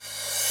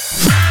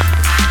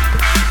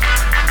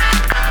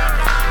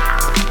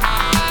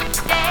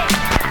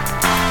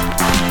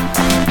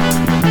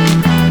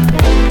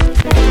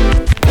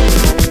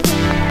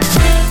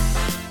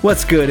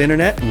What's good,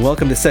 Internet? And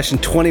welcome to session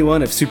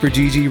 21 of Super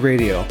GG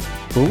Radio,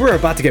 where we're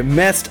about to get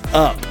messed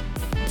up.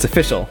 It's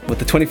official. With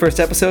the 21st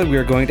episode, we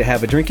are going to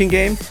have a drinking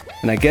game,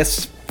 and I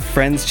guess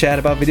friends chat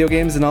about video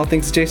games and all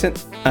things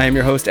adjacent. I am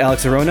your host,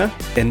 Alex Arona,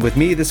 and with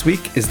me this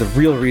week is the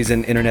real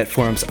reason internet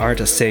forums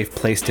aren't a safe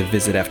place to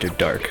visit after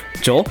dark.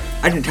 Joel?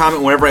 I can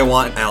comment whenever I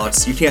want,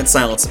 Alex. You can't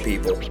silence the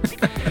people.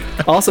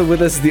 Also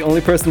with us is the only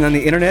person on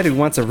the internet who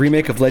wants a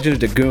remake of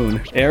Legend of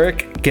Dragoon,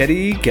 Eric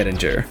Getty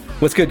Gettinger.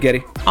 What's good,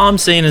 Getty? All I'm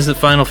saying is that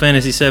Final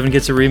Fantasy VII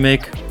gets a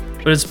remake,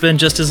 but it's been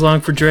just as long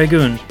for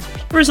Dragoon.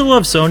 Where's the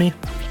love, Sony?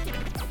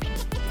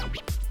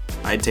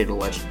 I'd take a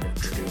Legend of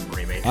Dragoon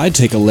remake. I'd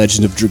take a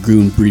Legend of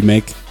Dragoon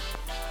remake.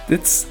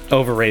 It's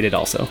overrated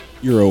also.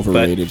 You're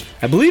overrated.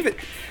 But I believe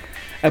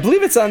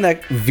it's on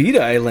that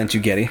Vita I lent you,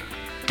 Getty.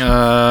 Take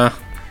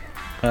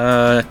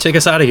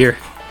us out of here.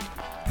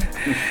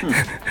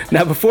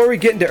 Now, before we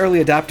get into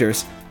early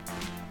adopters...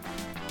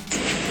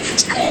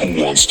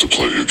 Who wants to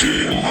play a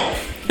game?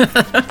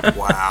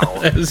 Wow.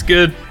 That was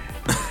good.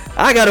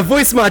 I got a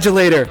voice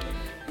modulator!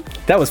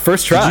 That was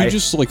first try. Did you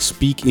just,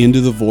 speak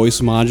into the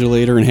voice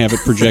modulator and have it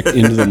project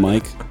into the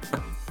mic?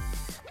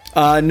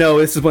 No,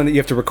 this is one that you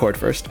have to record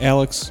first.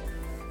 Alex,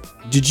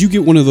 did you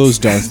get one of those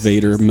Darth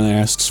Vader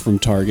masks from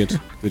Target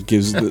that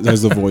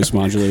has the voice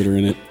modulator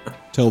in it?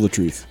 Tell the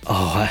truth.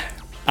 Oh,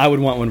 I would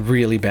want one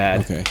really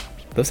bad. Okay.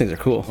 Those things are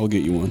cool. I'll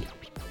get you one.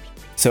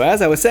 So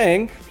as I was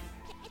saying,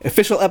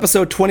 official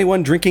episode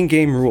 21 drinking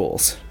game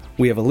rules.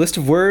 We have a list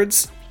of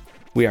words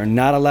we are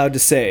not allowed to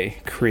say,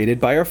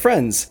 created by our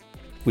friends.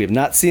 We have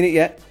not seen it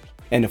yet,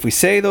 and if we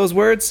say those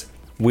words,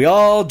 we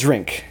all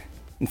drink.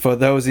 And for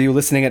those of you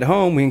listening at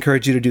home, we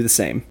encourage you to do the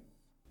same.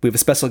 We have a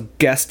special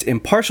guest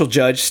impartial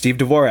judge, Steve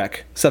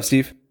Dvorak. Sup,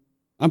 Steve?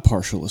 I'm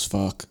partial as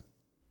fuck.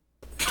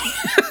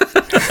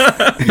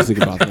 What do you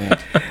think about that?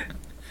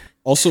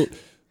 Also,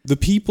 the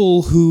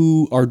people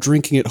who are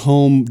drinking at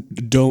home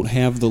don't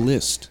have the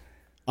list.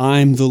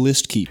 I'm the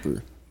list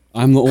keeper.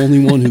 I'm the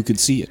only one who could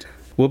see it.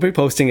 We'll be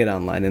posting it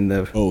online in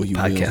the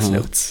podcast will, huh?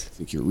 notes. I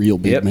think you're a real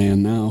big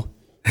man now.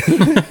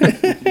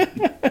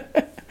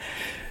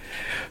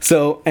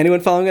 So, anyone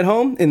following at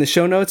home, in the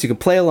show notes, you can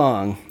play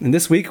along. And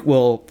this week,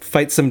 we'll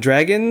fight some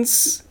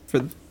dragons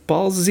for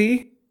Ball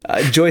Z,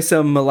 enjoy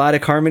some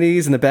melodic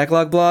harmonies in the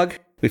Backlog blog.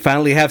 We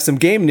finally have some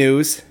game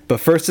news, but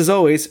first, as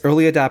always,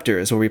 early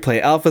adopters, where we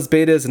play alphas,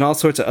 betas, and all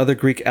sorts of other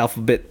Greek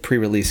alphabet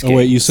pre-release games. Oh,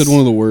 wait, you said one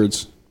of the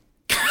words.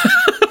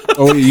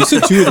 Oh, you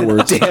said two of the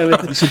words. Damn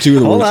it. You said two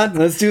of the Hold words. on,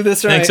 let's do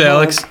this right. Thanks,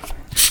 Alex.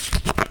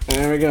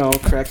 There we go.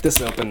 Crack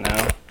this open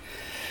now.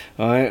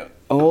 All right,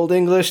 Old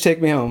English, take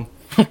me home.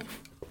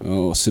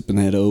 Oh, sipping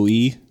that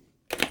OE.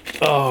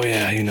 Oh,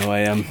 yeah, you know I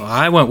am. Well,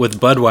 I went with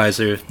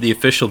Budweiser, the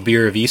official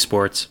beer of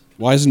esports.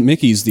 Why isn't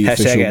Mickey's the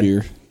official ad.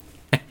 beer?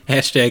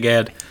 Hashtag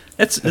ad.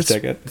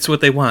 That's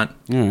what they want.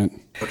 All right.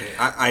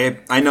 Okay,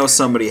 I know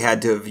somebody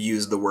had to have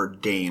used the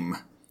word game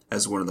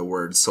as one of the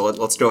words, so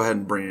let's go ahead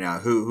and bring it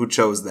out. Who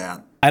chose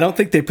that? I don't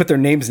think they put their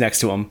names next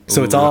to them,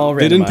 so it's all randomized.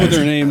 They didn't put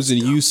their names,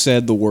 and you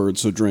said the word,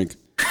 so drink.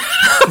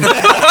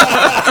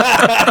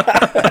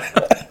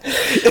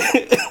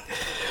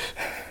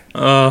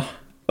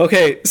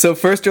 Okay, so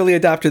first early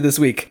adopter this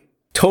week.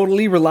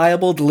 Totally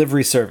reliable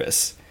delivery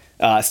service.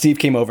 Steve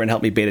came over and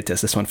helped me beta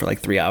test this one for like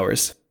 3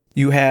 hours.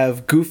 You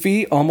have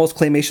goofy, almost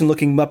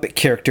claymation-looking Muppet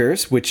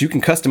characters, which you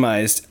can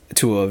customize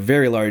to a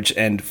very large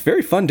and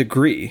very fun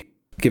degree,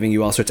 giving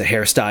you all sorts of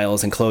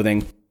hairstyles and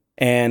clothing.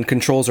 And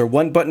controls are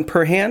one button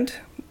per hand.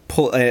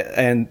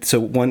 And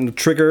so one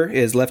trigger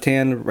is left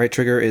hand, right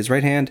trigger is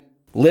right hand.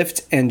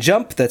 Lift and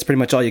jump, that's pretty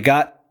much all you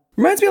got.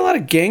 Reminds me a lot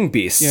of Gang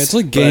Beasts. Yeah, it's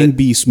like Gang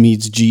Beasts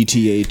meets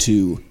GTA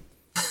 2.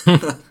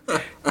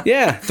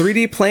 Yeah,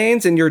 3D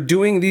planes, and you're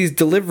doing these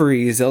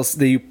deliveries. Else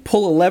you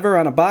pull a lever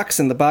on a box,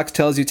 and the box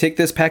tells you take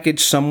this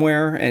package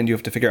somewhere, and you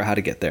have to figure out how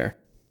to get there.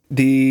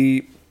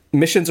 The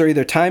missions are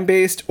either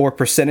time-based or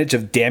percentage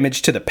of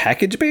damage to the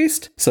package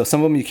based. So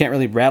some of them you can't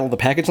really rattle the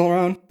package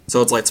around.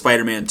 So it's like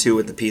Spider-Man 2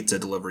 with the pizza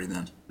delivery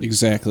then.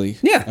 Exactly.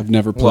 Yeah. I've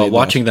never played Well, that.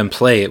 watching them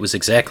play, it was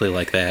exactly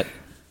like that.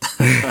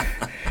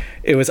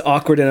 It was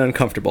awkward and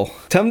uncomfortable.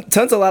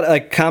 Tons a lot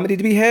of comedy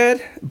to be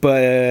had,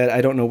 but I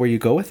don't know where you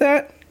go with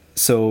that.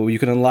 So you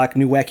can unlock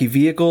new wacky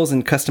vehicles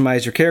and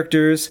customize your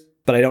characters,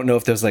 but I don't know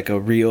if there's a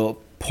real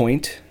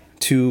point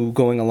to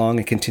going along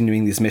and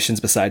continuing these missions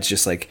besides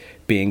just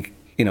being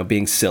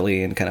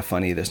silly and kind of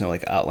funny. There's no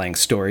outlying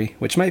story,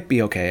 which might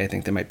be okay. I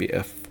think there might be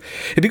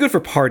it'd be good for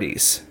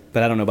parties,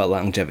 but I don't know about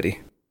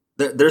longevity.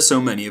 There's so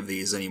many of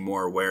these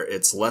anymore where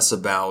it's less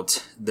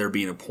about there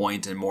being a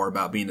point and more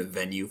about being a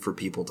venue for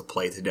people to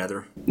play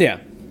together.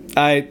 Yeah,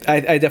 I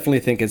definitely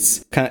think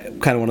it's kind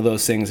of one of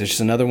those things. It's just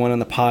another one on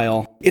the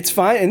pile. It's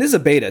fine, and this is a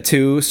beta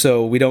too,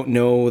 so we don't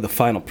know the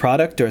final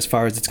product or as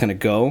far as it's going to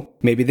go.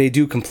 Maybe they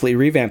do completely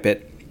revamp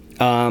it.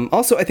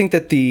 Also, I think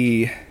that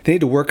they need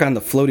to work on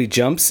the floaty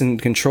jumps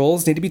and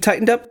controls need to be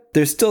tightened up.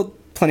 There's still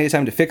plenty of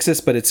time to fix this,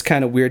 but it's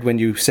kind of weird when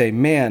you say,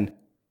 man,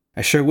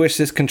 I sure wish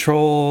this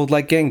controlled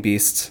like Gang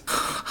Beasts.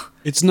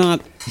 It's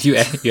not... You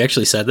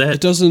actually said that?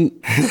 It doesn't...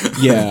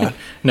 Yeah.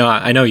 No,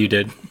 I know you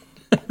did.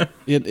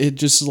 It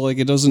just like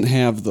it doesn't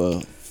have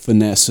the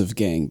finesse of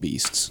Gang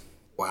Beasts.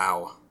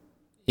 Wow.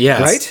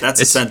 Yeah, Right?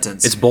 That's a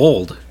sentence. It's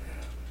bold.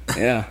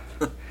 Yeah.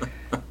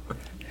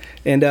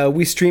 And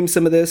we streamed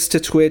some of this to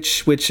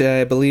Twitch, which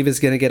I believe is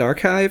going to get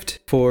archived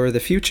for the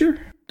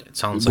future. It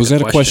sounds Was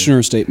like that a question or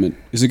a statement?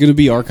 Is it going to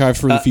be archived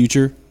for the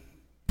future?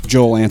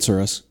 Joel, answer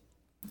us.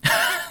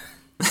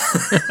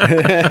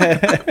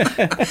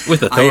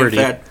 with authority.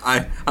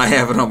 I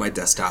have it on my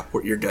desktop.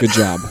 You're good. Good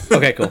job.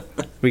 Okay, cool.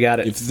 We got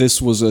it. If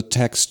this was a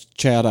text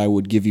chat, I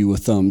would give you a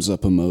thumbs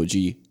up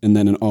emoji, and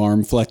then an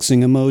arm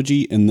flexing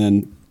emoji, and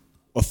then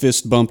a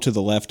fist bump to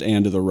the left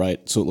and to the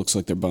right, so it looks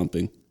like they're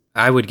bumping.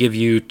 I would give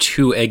you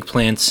 2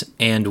 eggplants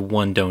and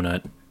 1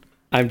 donut.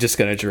 I'm just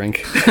going to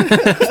drink.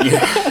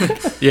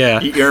 Yeah.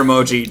 Your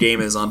emoji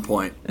game is on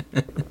point.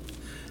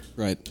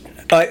 Right.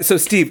 So,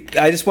 Steve,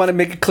 I just want to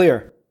make it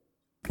clear.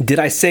 Did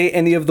I say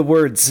any of the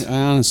words? I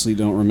honestly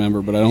don't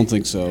remember, but I don't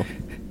think so.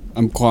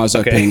 I'm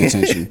quasi paying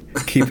attention.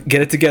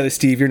 Get it together,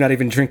 Steve. You're not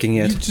even drinking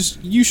yet.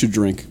 You should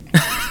drink.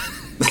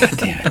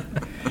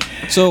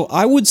 So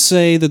I would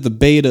say that the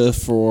beta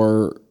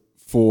for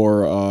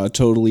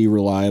Totally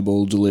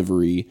Reliable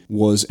Delivery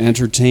was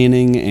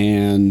entertaining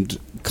and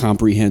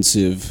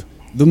comprehensive.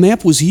 The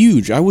map was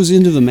huge. I was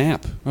into the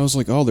map. I was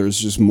like, oh, there's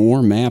just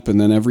more map.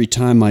 And then every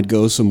time I'd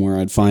go somewhere,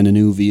 I'd find a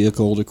new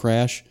vehicle to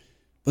crash.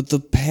 But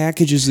the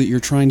packages that you're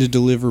trying to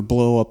deliver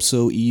blow up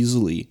so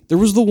easily. There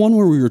was the one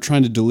where we were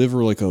trying to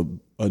deliver like a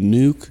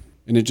nuke,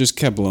 and it just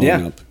kept blowing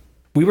up.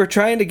 We were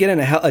trying to get in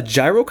a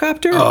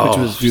gyrocopter, which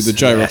was Dude, the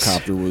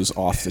gyrocopter was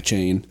off the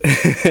chain.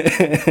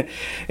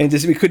 and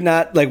just we could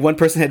not, like, one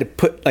person had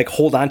to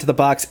hold onto the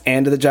box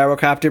and to the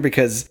gyrocopter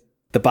because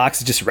the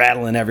box is just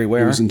rattling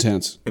everywhere. It was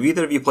intense. Have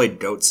either of you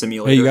played Goat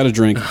Simulator? Hey, you got a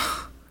drink.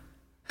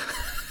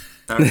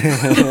 I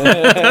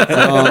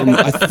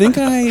think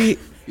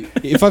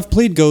if I've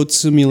played Goat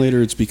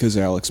Simulator, it's because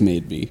Alex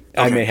made me.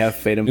 I may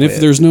have made him And if play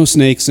it. there's no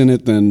snakes in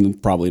it, then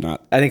probably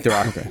not. I think there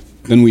are. Okay,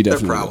 then we There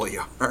definitely probably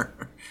are.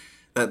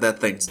 That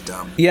thing's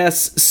dumb.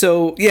 Yes,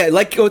 so, yeah,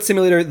 like Goat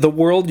Simulator, the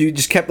world, you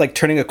just kept, like,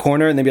 turning a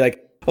corner and then be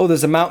like, oh,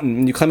 there's a mountain,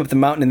 and you climb up the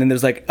mountain, and then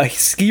there's, like, a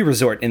ski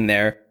resort in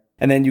there.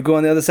 And then you go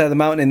on the other side of the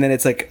mountain, and then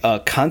it's, like, a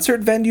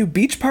concert venue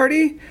beach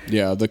party.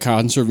 Yeah, the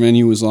concert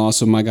venue was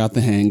awesome. I got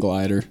the hang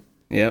glider.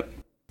 Yep.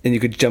 And you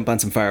could jump on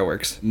some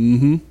fireworks.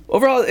 Mm-hmm.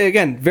 Overall,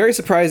 again, very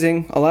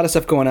surprising. A lot of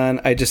stuff going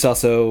on. I just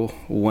also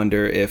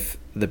wonder if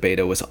the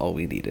beta was all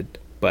we needed.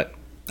 But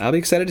I'll be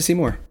excited to see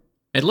more.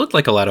 It looked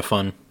like a lot of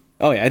fun.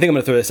 Oh, yeah. I think I'm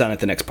going to throw this on at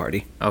the next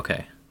party.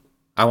 Okay.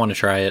 I want to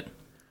try it.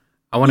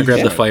 I want to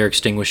grab the fire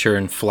exextinguisher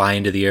and fly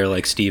into the air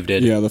like Steve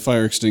did. Yeah, the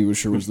fire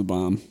extinguisher was the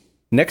bomb.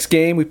 Next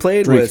game we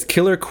played was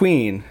Killer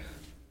Queen.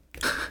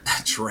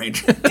 That's right.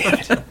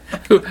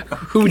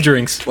 Who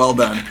drinks? Well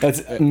done.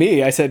 That's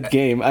me. I said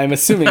game. I'm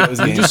assuming it was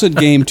You game. just said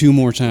game 2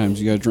 more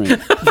times. You got to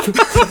drink.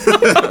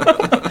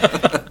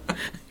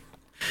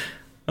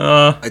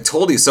 I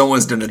told you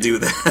someone's going to do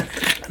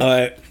that. All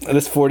right.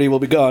 This 40 will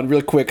be gone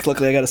real quick.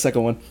 Luckily, I got a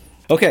second one.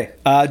 Okay.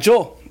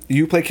 Joel,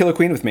 you play Killer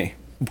Queen with me.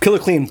 Killer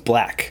Queen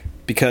Black.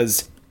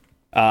 Because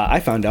I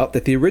found out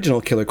that the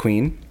original Killer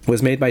Queen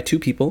was made by 2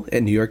 people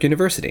at New York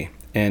University.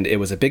 And it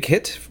was a big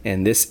hit.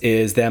 And this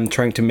is them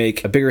trying to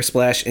make a bigger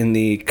splash in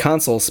the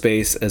console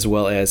space as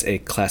well as a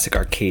classic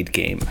arcade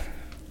game.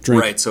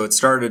 Drink. Right, so it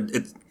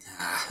started...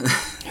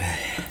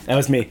 That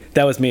was me.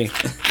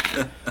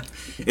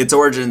 Its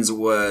origins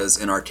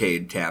was an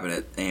arcade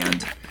cabinet,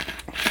 and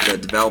the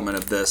development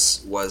of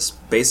this was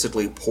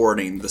basically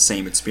porting the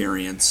same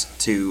experience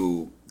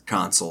to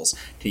consoles.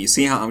 Can you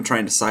see how I'm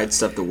trying to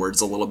sidestep the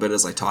words a little bit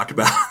as I talk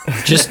about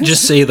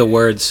Just say the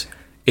words.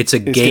 It's a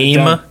game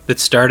done. that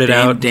started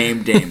out.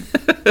 Dame. I'm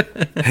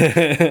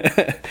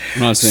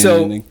not saying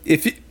So anything.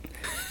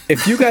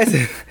 if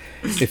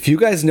you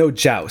guys know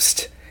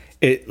Joust,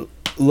 it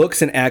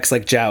looks and acts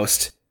like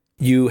Joust.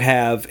 You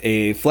have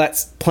a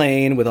flat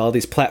plane with all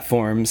these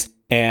platforms,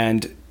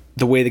 and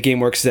the way the game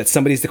works is that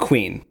somebody's the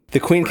queen. The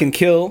queen can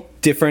kill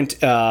different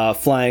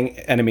flying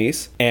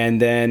enemies,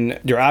 and then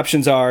your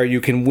options are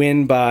you can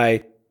win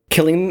by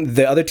killing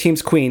the other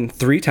team's queen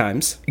 3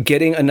 times,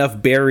 getting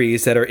enough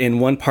berries that are in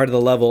one part of the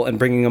level and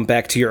bringing them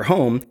back to your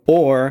home,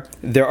 or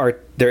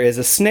there is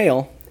a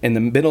snail in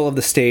the middle of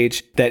the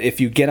stage that if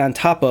you get on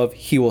top of,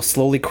 he will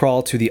slowly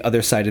crawl to the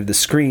other side of the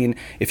screen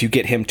if you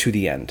get him to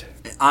the end.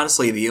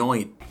 Honestly, the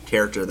only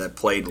character that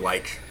played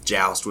like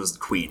Joust was the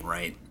queen,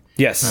 right?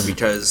 Yes.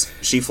 Because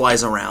she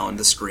flies around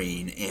the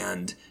screen,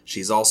 and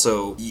she's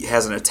also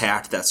has an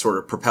attack that sort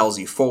of propels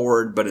you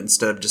forward, but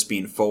instead of just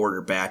being forward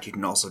or back, you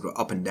can also go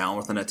up and down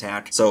with an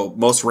attack. So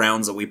most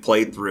rounds that we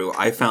played through,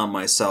 I found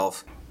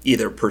myself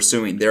either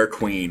pursuing their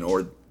queen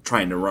or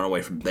trying to run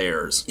away from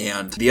theirs.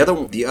 And the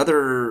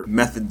other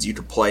methods you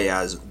could play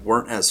as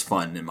weren't as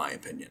fun, in my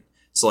opinion.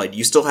 So, like,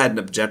 you still had an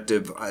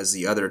objective as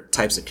the other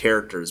types of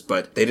characters,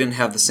 but they didn't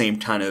have the same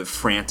kind of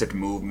frantic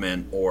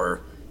movement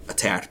or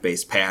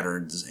attack-based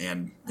patterns,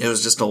 and it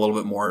was just a little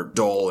bit more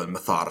dull and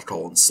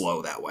methodical and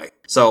slow that way.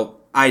 So,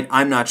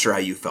 I'm not sure how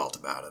you felt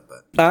about it,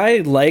 but I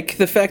like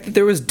the fact that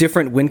there was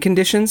different win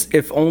conditions,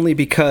 if only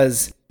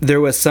because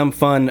there was some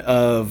fun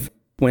of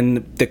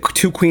when the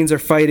two queens are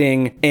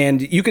fighting,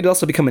 and you could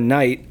also become a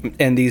knight,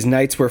 and these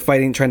knights were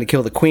fighting, trying to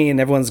kill the queen.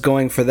 Everyone's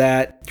going for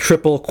that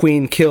triple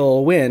queen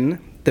kill win.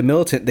 The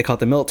militant, they call it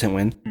the militant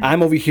win.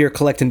 I'm over here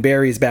collecting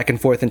berries back and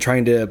forth and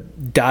trying to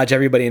dodge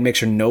everybody and make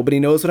sure nobody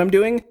knows what I'm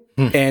doing.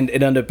 And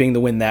it ended up being the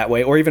win that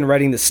way. Or even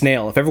riding the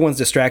snail. If everyone's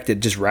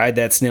distracted, just ride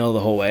that snail the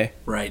whole way.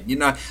 right.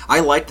 I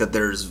like that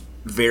there's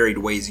varied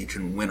ways you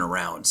can win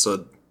around.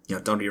 So,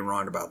 don't get me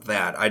wrong about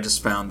that. I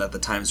just found that the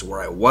times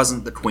where I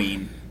wasn't the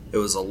queen, it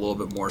was a little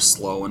bit more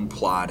slow and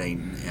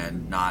plodding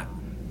and not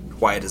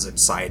quite as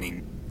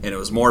exciting. And it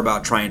was more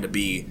about trying to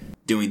be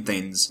doing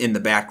things in the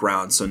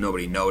background so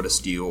nobody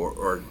noticed you,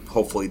 or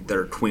hopefully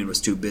their queen was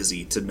too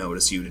busy to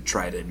notice you to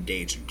try to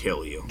engage and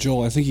kill you.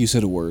 Joel, I think you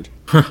said a word.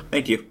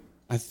 Thank you.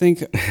 I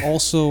think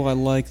also I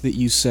like that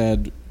you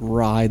said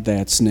ride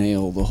that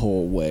snail the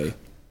whole way.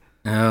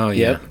 Oh,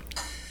 yeah.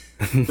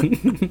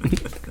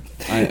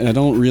 I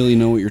don't really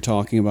know what you're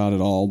talking about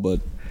at all, but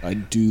I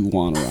do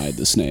want to ride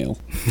the snail.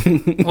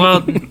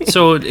 Well,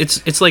 so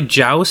it's like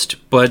Joust,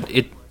 but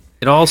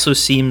it also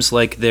seems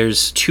like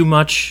there's too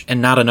much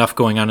and not enough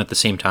going on at the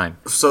same time.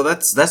 So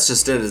that's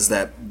just it, is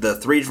that the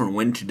 3 different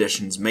win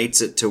conditions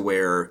makes it to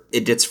where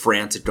it gets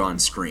frantic on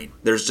screen.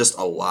 There's just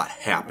a lot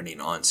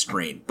happening on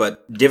screen.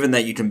 But given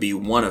that you can be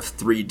one of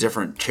 3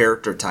 different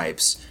character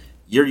types,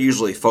 you're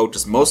usually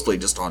focused mostly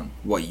just on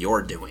what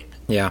you're doing.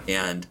 Yeah.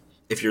 And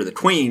if you're the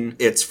queen,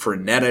 it's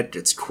frenetic,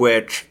 it's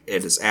quick,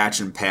 it is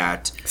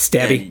action-packed.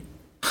 Stabby.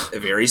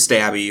 And very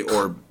stabby,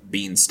 or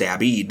being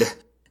stabbied.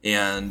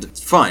 And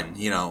fun,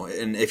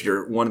 and if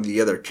you're one of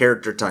the other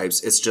character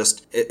types,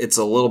 it's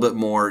a little bit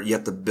more, you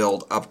have to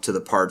build up to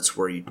the parts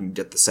where you can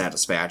get the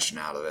satisfaction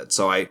out of it.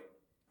 So I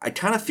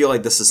kind of feel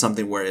like this is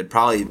something where it'd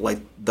probably, like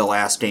the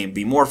last game,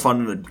 be more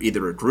fun in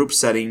either a group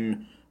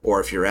setting, or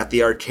if you're at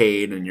the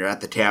arcade and you're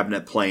at the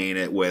cabinet playing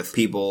it with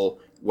people,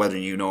 whether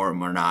you know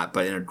them or not,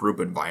 but in a group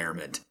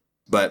environment.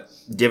 But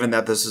given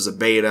that this is a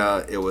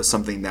beta, it was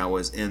something that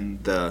was in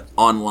the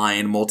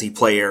online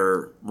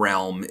multiplayer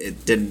realm,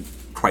 it didn't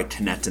quite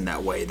connect in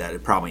that way that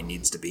it probably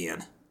needs to be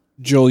in.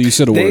 Joel, you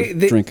said a word.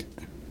 Drink.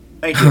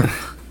 Thank you.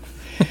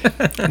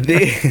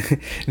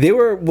 They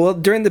were, well,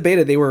 during the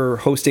beta, they were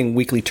hosting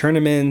weekly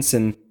tournaments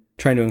and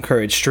trying to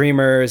encourage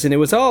streamers, and it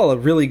was all a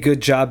really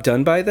good job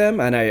done by them,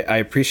 and I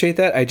appreciate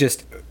that.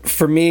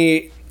 For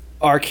me,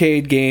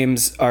 arcade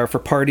games are for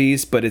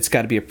parties, but it's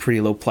got to be a pretty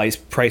low price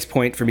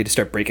point for me to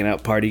start breaking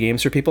out party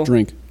games for people.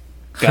 Drink.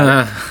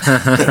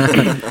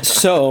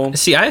 So,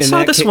 See, I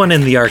saw this one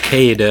in the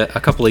arcade a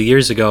couple of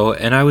years ago,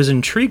 and I was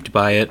intrigued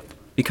by it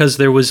because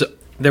there was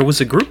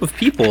a group of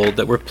people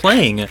that were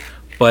playing,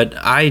 but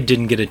I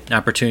didn't get an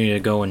opportunity to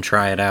go and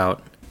try it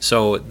out.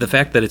 So the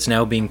fact that it's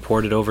now being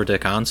ported over to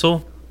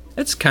console,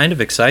 it's kind of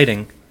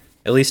exciting,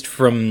 at least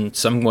from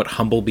somewhat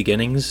humble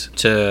beginnings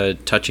to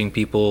touching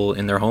people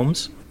in their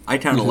homes. I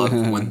kind of love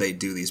when they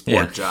do these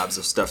port jobs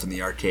of stuff in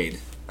the arcade.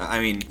 I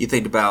mean, you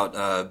think about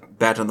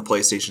back on the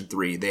PlayStation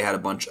 3, they had a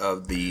bunch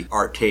of the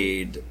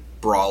arcade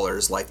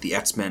brawlers like the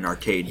X-Men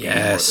arcade game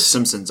or the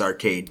Simpsons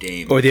arcade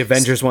game. Or the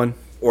Avengers one.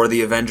 Or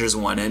the Avengers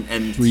one.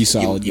 And 3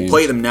 solid you games.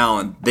 play them now,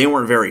 and they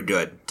weren't very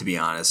good, to be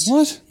honest.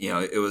 What?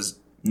 It was...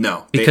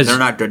 No, Because they're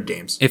not good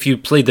games. If you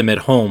played them at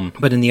home,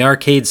 but in the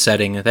arcade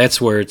setting,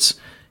 that's where it's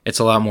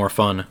a lot more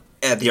fun.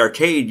 At the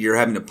arcade, you're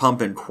having to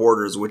pump in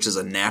quarters, which is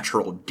a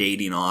natural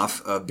dating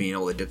off of being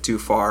able to get too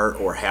far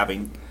or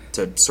having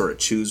to sort of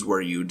choose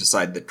where you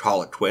decide to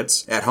call it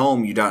quits. At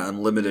home, you got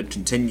unlimited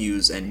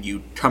continues, and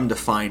you come to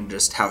find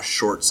just how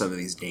short some of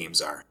these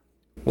games are.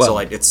 Well, So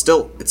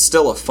it's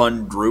still a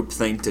fun group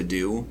thing to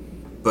do,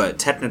 but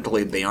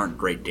technically they aren't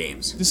great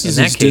games. This In is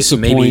that as case,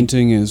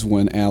 disappointing as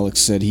when Alex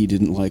said he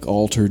didn't like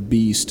Altered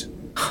Beast.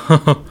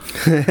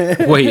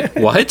 wait,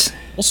 what?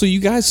 Also,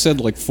 you guys said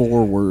like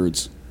 4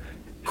 words.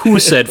 Who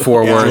said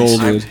 4 Yeah, words?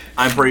 Joel did.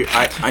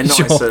 I know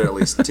I said at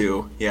least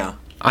 2. Yeah,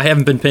 I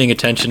haven't been paying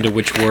attention to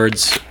which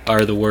words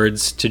are the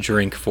words to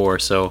drink for,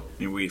 so...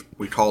 I mean,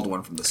 we called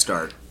one from the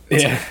start.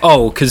 Yeah.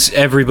 Oh, because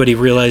everybody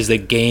realized the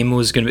game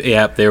was going to be...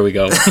 Yeah, there we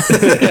go.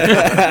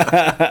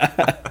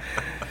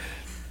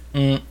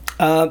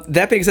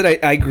 That being said,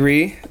 I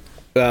agree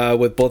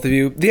with both of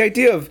you. The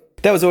idea of...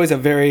 That was always a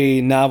very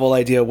novel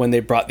idea when they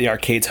brought the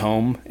arcades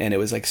home, and it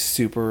was like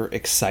super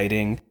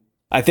exciting.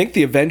 I think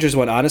the Avengers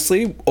one,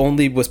 honestly,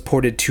 only was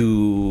ported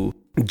to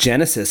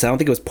Genesis. I don't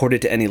think it was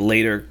ported to any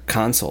later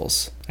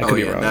consoles. I could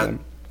be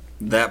wrong.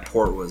 That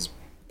port was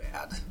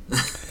bad.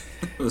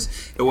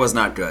 it was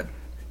not good.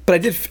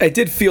 But I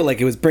did feel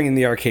like it was bringing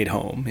the arcade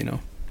home,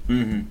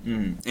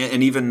 And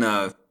even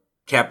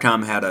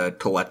Capcom had a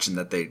collection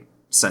that they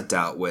sent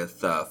out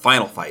with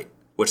Final Fight,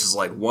 which is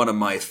like one of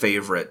my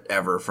favorite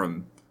ever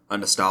from a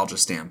nostalgia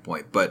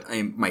standpoint. But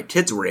my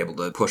kids were able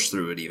to push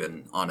through it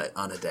even on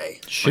a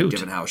day, Shoot.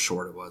 given how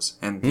short it was.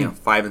 And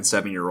 5 and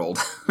 7-year-old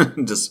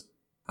just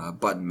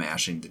button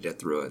mashing to get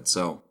through it.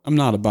 So I'm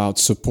not about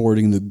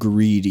supporting the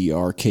greedy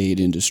arcade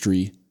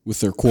industry with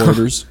their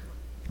quarters.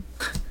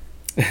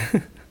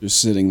 Just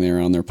sitting there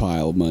on their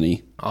pile of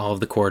money. All of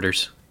the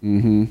quarters.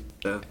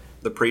 The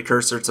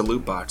precursor to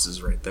loot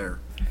boxes right there.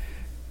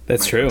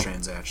 That's true.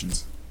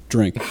 Transactions.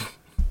 Drink.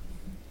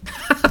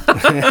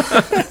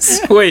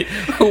 Wait,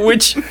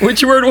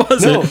 which word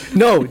was No, it?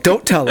 no,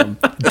 don't tell him.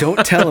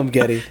 Don't tell him,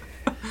 Getty.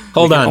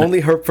 Hold We can on.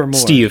 only hope for more.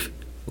 Steve,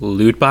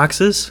 loot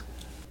boxes?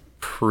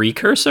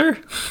 Precursor?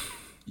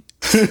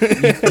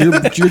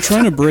 You're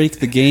trying to break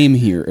the game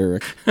here,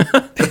 Eric.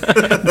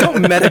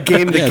 Don't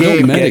metagame the Yeah,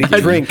 game, don't Getty.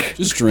 metagame. Drink.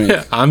 Just drink.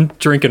 I'm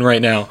drinking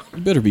right now.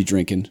 You better be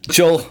drinking.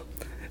 Joel,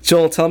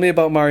 tell me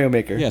about Mario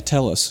Maker. Yeah,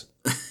 tell us.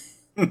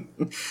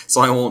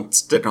 So I won't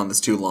stick on this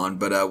too long,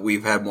 but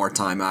we've had more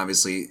time,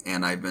 obviously,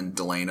 and I've been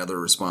delaying other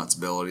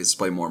responsibilities to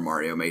play more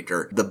Mario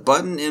Maker. The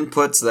button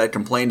inputs that I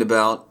complained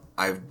about,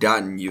 I've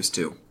gotten used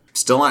to.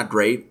 Still not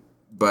great,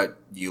 but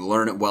you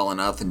learn it well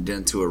enough and get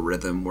into a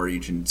rhythm where you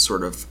can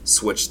sort of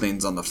switch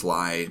things on the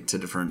fly to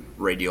different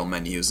radial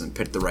menus and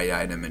pick the right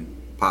item and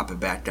pop it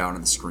back down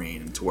on the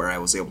screen, to where I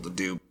was able to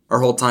do our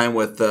whole time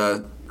with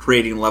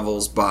creating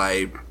levels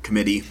by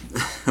committee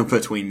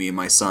between me and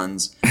my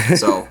sons.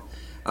 So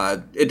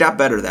it got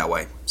better that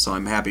way, so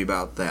I'm happy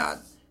about that.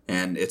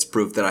 And it's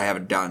proof that I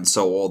haven't gotten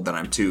so old that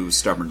I'm too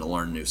stubborn to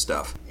learn new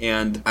stuff.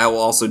 And I will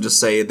also just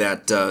say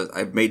that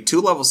I've made 2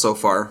 levels so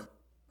far.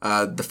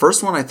 The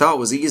first one I thought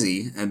was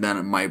easy, and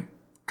then my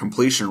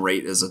completion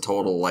rate is a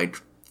total like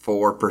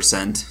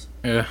 4%.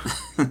 Yeah.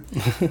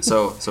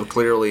 So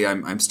clearly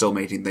I'm still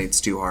making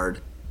things too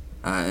hard.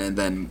 And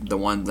then the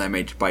one that I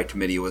made by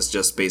committee was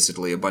just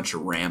basically a bunch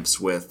of ramps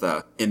with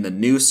in the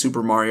new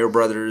Super Mario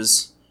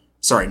Brothers.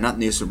 Sorry, not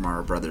new Super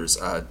Mario Brothers.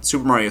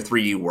 Super Mario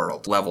 3D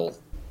World level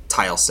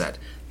tile set.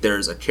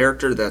 There's a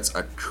character that's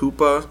a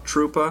Koopa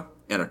Troopa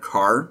and a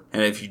car,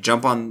 and if you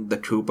jump on the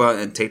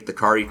Koopa and take the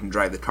car, you can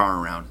drive the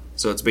car around.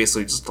 So it's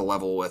basically just a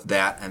level with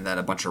that, and then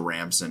a bunch of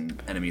ramps and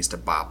enemies to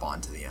bop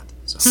on to the end.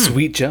 So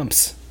Sweet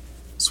jumps.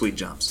 sweet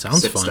jumps.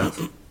 Sounds Sick fun.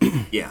 Stuff.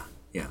 Yeah.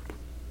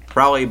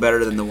 Probably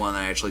better than the one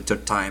I actually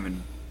took time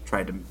and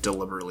tried to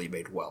deliberately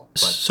make well. But,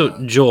 So,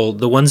 Joel,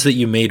 the ones that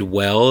you made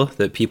well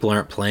that people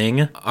aren't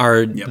playing,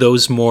 are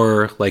those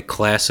more like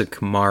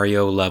classic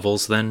Mario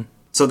levels then?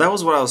 so that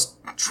was what I was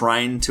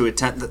trying to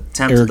attempt.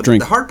 Eric, The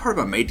drink. hard part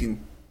about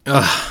making...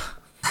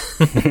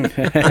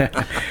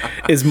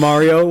 Is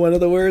Mario one of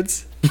the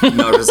words?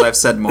 No, because I've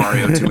said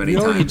Mario too many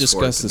We times. already for it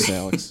discussed to this, be-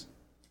 Alex.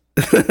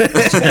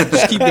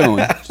 Just keep going.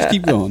 Just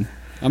keep going.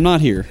 I'm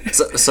not here.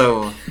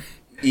 So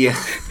yeah.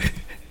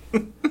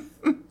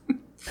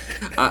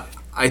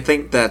 I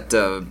think that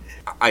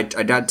I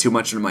got too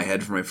much into my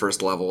head for my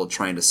first level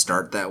trying to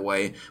start that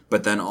way,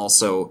 but then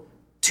also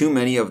too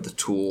many of the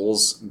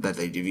tools that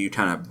they give you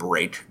kind of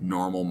break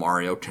normal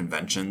Mario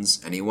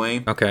conventions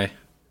anyway. Okay.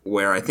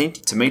 Where I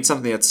think to make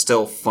something that's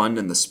still fun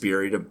in the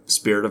spirit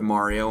of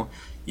Mario,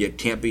 you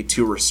can't be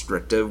too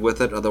restrictive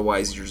with it.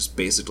 Otherwise, you're just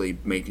basically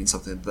making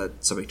something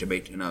that somebody can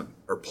make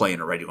or play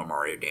in a regular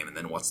Mario game. And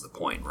then what's the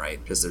point, right?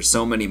 Because there's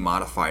so many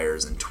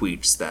modifiers and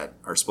tweaks that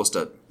are supposed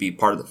to be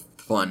part of the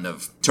fun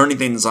of turning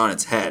things on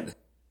its head.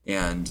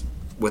 And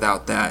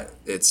without that,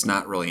 it's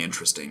not really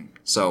interesting.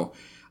 So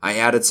I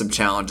added some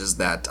challenges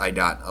that I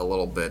got a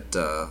little bit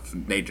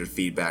negative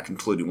feedback,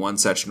 including one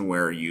section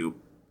where you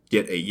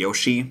get a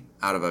Yoshi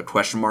out of a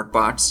question mark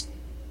box,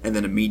 and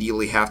then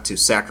immediately have to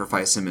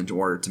sacrifice him in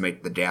order to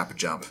make the gap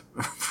jump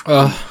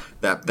from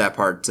that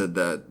part to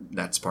the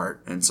next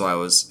part. And so I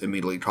was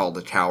immediately called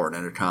a coward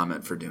and a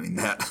comment for doing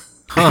that.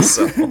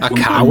 So, A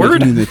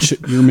coward?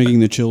 You're making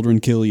the children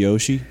kill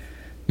Yoshi?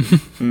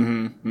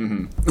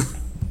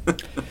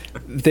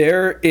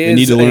 There is. They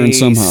need to learn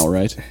somehow,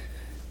 right?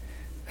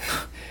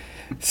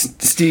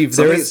 Steve,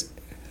 some there of is. these,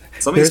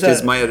 some of these there's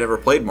kids a- might have never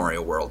played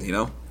Mario World, you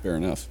know? Fair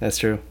enough. That's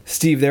true.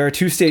 Steve, there are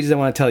 2 stages I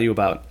want to tell you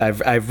about.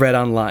 I've read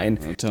online.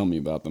 Tell me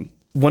about them.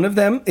 One of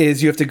them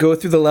is you have to go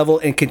through the level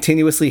and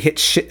continuously hit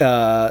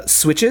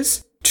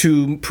switches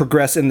to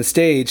progress in the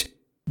stage,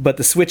 but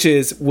the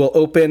switches will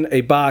open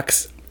a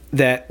box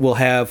that will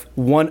have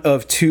one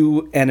of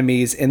 2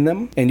 enemies in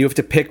them, and you have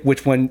to pick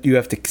which one you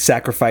have to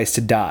sacrifice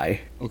to die.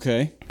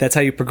 Okay. That's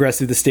how you progress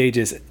through the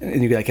stages,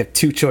 and you like have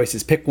 2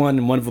 choices. Pick one,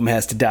 and one of them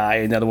has to die,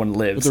 and the other one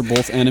lives. But they're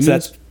both enemies? So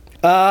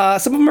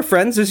that's, some of them are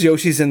friends. There's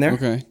Yoshi's in there.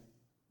 Okay.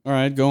 All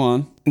right, go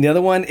on. And the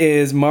other one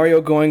is Mario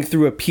going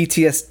through a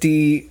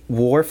PTSD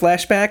war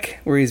flashback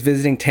where he's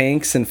visiting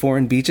tanks and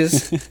foreign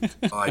beaches.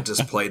 Oh, I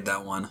just played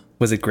that one.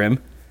 Was it grim?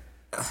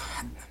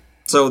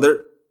 So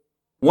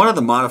one of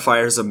the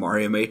modifiers of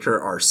Mario Maker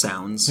are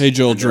sounds. Hey,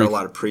 Joel, and there are a drink.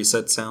 lot of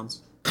preset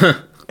sounds.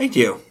 Thank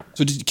you.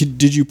 So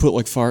did you put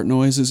like fart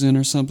noises in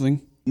or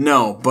something?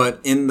 No, but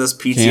in this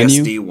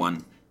PTSD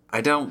one, I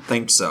don't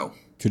think so.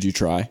 Could you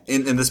try?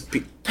 In this,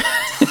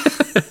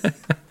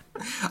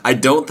 I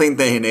don't think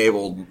they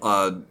enabled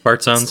Fart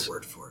what's sounds? the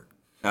word for it?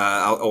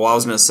 I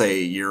was going to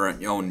say your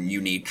own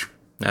unique.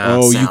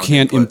 Oh, you sound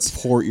can't inputs.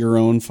 import your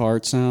own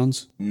fart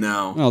sounds?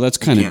 No. Oh, that's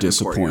you kinda can't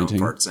import your own disappointing.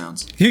 Fart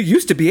sounds. You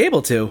used to be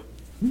able to.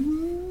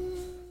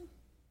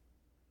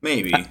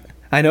 Maybe.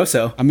 I know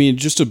so. I mean,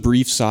 just a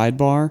brief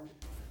sidebar.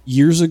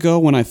 years ago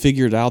when I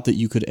figured out that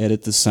you could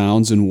edit the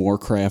sounds in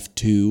Warcraft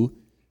 2,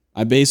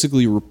 I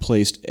basically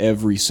replaced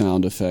every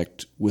sound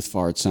effect with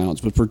fart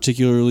sounds, but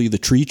particularly the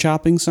tree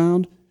chopping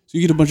sound. So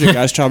you get a bunch of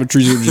guys chopping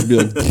trees, it would just be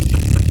like...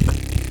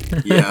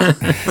 Yeah.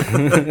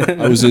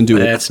 I was into it.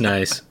 That's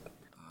nice.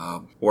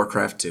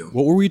 Warcraft 2.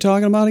 What were we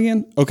talking about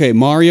again? Okay,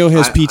 Mario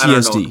has I don't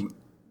PTSD.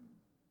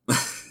 know.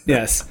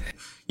 Yes.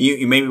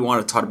 You made me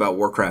want to talk about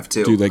Warcraft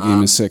 2. Dude, that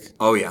game is sick.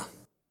 Oh, yeah.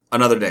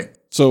 Another day.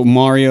 So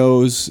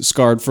Mario's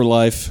scarred for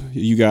life.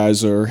 You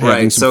guys are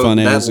having some fun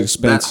at his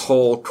expense. That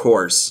whole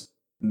course,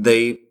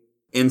 they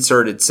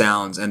inserted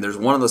sounds, and there's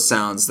one of the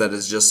sounds that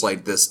is just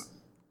like this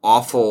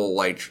awful,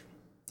 like,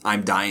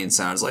 I'm dying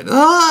sound. It's like,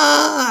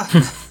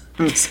 ah!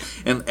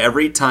 And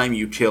every time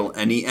you kill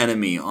any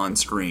enemy on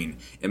screen,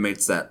 it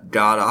makes that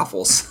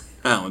god-awful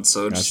sound.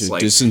 So it's just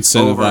like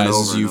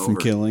disincentivizes you from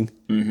killing.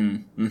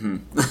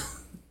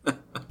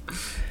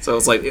 So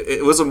it's like,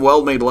 it was a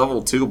well-made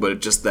level too, but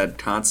it's just that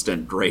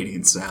constant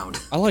grating sound.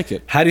 I like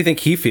it. How do you think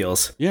he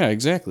feels? Yeah,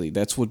 exactly.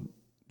 That's what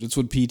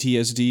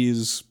PTSD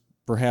is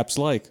perhaps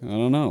like. I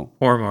don't know.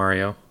 Or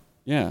Mario.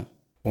 Yeah.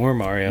 Or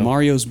Mario.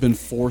 Mario's been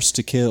forced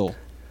to kill.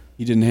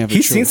 He didn't have a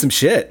He's choice. seen some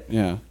shit.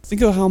 Yeah.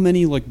 Think of how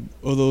many of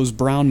those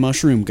brown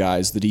mushroom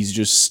guys that he's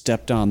just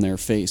stepped on their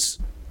face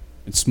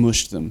and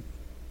smushed them.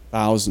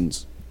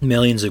 Thousands.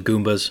 Millions of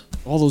Goombas.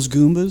 All those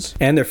Goombas,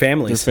 And their their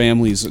families.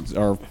 families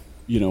are,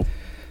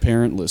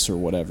 parentless or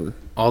whatever.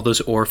 All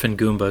those orphan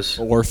Goombas.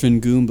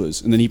 Orphan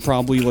Goombas. And then he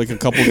probably, a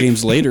couple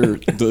games later,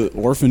 the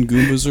orphan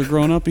Goombas are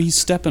grown up and he's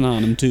stepping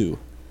on them too.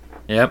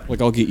 Yep.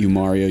 Like, I'll get you,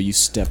 Mario. You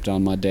stepped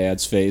on my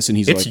dad's face. And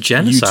he's It's like,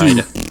 genocide.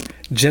 You too.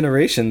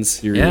 Generations.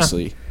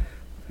 Seriously.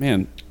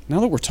 Man,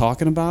 now that we're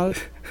talking about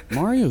it,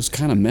 Mario's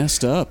kind of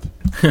messed up.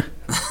 I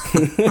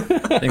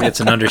think that's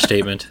an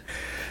understatement.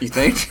 You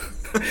think?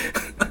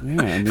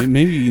 Yeah,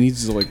 maybe he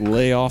needs to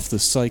lay off the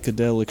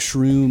psychedelic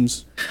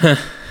shrooms.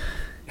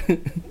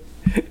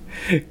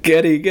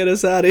 Getty, get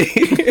us out of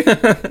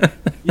here.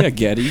 Yeah,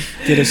 Getty,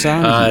 get us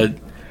out of here.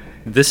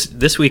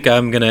 This week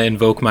I'm gonna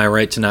invoke my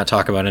right to not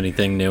talk about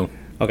anything new.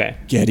 Okay.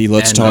 Getty,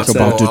 let's And talk so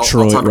about I'll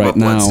Detroit talk right about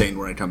now. Bloodstained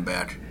when I come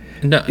back.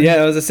 No. Yeah,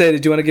 I was gonna say,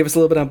 did you want to give us a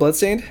little bit on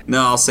Bloodstained?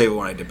 No, I'll save it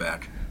when I get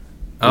back.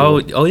 Oh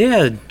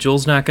yeah.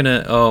 Joel's not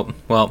gonna. Oh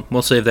well,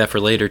 we'll save that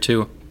for later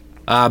too.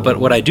 But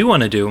what I do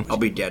want to do I'll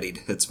be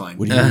deadied. It's fine.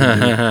 What are you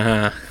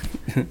gonna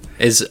do?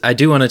 is I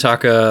do want to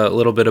talk a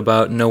little bit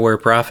about Nowhere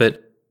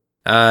Profit.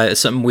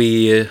 Something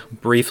we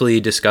briefly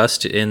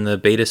discussed in the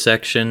beta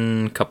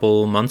section a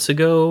couple months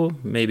ago,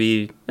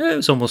 maybe it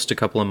was almost a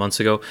couple of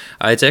months ago.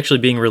 It's actually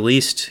being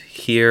released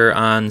here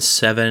on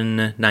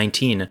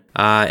 7/19,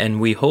 and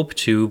we hope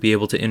to be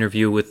able to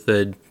interview with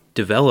the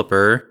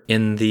developer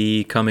in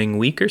the coming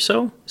week or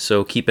so.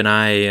 So keep an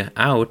eye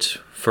out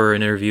for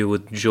an interview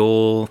with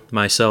Joel,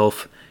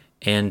 myself,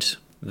 and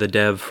the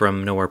dev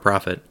from Nowhere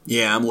Profit.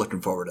 Yeah, I'm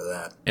looking forward to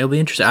that. It'll be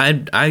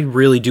interesting. I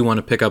really do want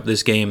to pick up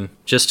this game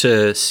just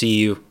to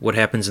see what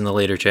happens in the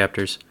later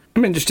chapters.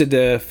 I'm interested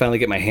to finally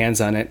get my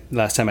hands on it.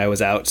 Last time I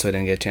was out, so I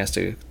didn't get a chance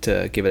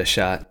to give it a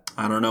shot.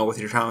 I don't know, with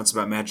your comments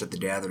about Match at the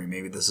Gathering,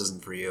 maybe this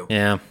isn't for you.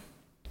 Yeah.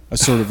 I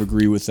sort of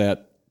agree with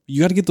that.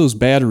 You got to get those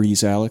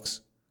batteries,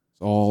 Alex.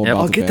 It's all Yep. about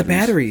I'll the get the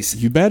batteries.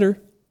 You better.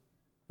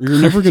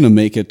 You're never going to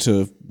make it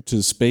to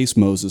Space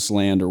Moses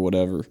land or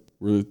whatever.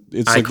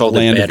 It's I like called the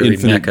it land of Battery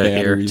infinite Mecca here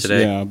batteries.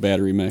 today. Yeah,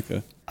 battery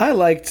mecca. I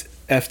liked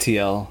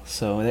FTL,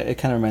 so it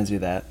kind of reminds me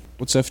of that.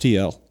 What's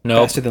FTL?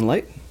 Nope. Faster Than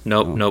Light?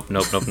 Nope.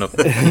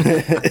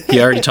 He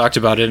already talked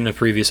about it in a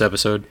previous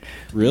episode.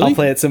 Really? I'll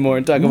play it some more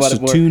and talk You about must it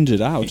have more. tuned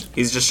it out.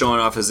 He's just showing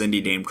off his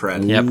indie game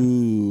cred. Yep.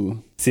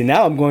 Ooh. See,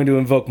 now I'm going to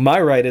invoke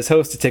my right as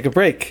host to take a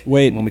break.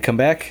 Wait. When we come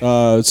back,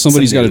 Somebody's Some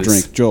got to news.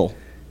 drink. Joel,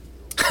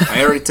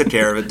 I already took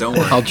care of it, don't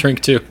worry. I'll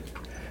drink too.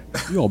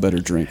 you all better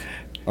drink.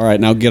 All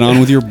right, now get on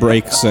with your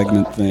break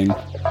segment thing.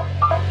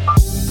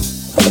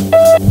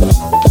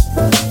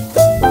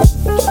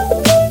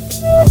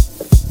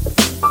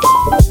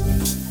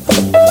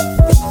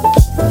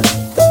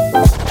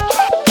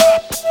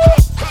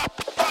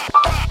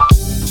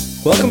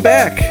 welcome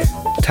back.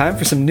 Time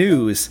for some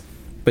news,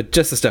 but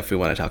just the stuff we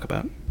want to talk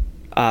about.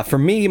 For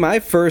me, my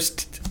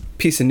first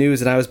piece of news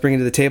that I was bringing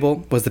to the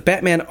table was the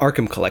Batman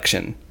Arkham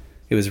Collection.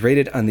 It was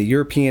rated on the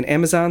European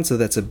Amazon, so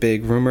that's a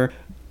big rumor.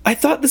 I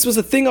thought this was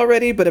a thing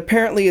already, but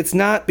apparently it's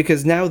not,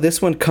 because now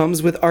this one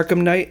comes with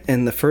Arkham Knight,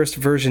 and the first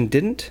version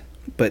didn't,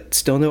 but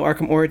still no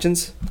Arkham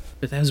Origins.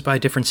 But that was by a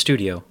different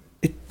studio.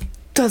 It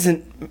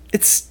doesn't...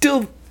 It's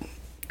still...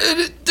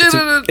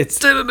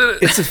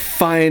 It's a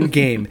fine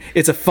game.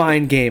 It's a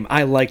fine game.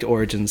 I liked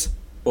Origins.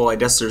 Well, I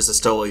guess there's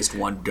still at least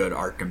one good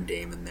Arkham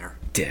game in there.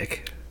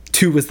 Dick.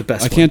 2 was the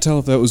best I one. can't tell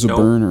if that was a Nope.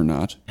 burn or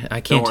not. I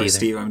Don't can't worry, either.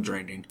 Steve, I'm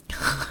drinking.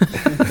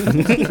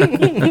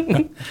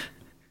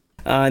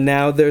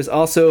 Now, there's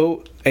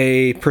also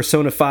a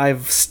Persona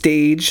 5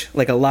 stage,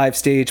 like a live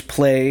stage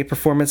play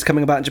performance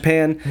coming about in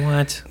Japan.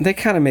 What? They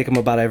kind of make them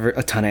about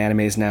a ton of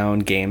animes now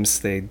and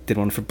games. They did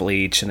one for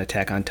Bleach and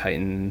Attack on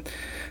Titan.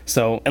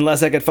 So,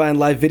 unless I could find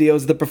live videos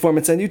of the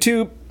performance on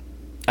YouTube,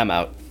 I'm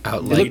out.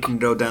 Out You like can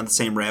go down the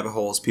same rabbit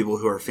hole as people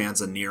who are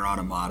fans of Nier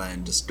Automata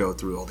and just go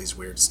through all these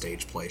weird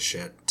stage play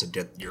shit to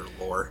get your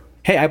lore.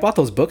 Hey, I bought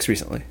those books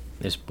recently.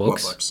 there's What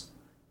books. books?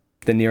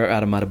 The Nier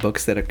Automata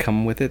books that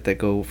come with it that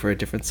go for a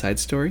different side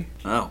story.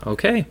 Oh.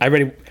 Okay. I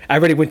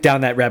already went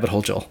down that rabbit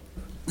hole, Joel.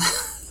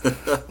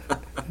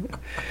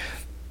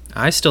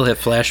 I still have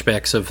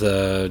flashbacks of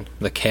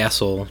the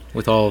castle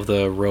with all of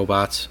the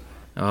robots.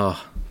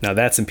 Oh, Now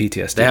that's some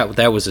PTSD.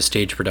 that was a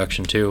stage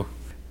production too.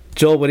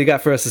 Joel, what do you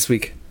got for us this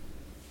week?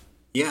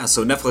 Yeah,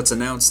 so Netflix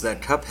announced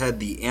that Cuphead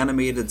the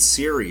animated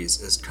series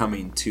is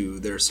coming to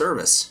their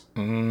service.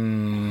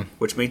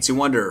 Which makes you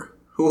wonder,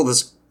 who will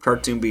this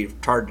cartoon be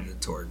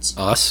targeted towards?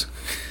 Us.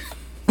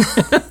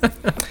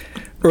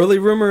 Early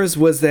rumors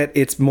was that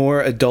it's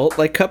more adult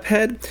like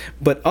Cuphead,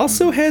 but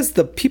also has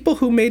the people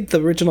who made the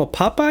original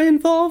Popeye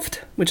involved,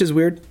 which is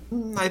weird.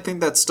 I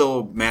think that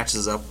still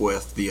matches up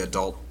with the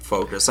adult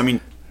focus. I mean,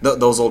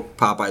 those old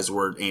Popeyes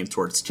were aimed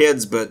towards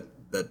kids, but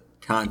the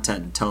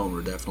content and tone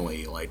were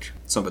definitely like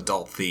some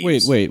adult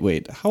themes.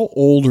 Wait. How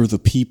old are the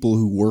people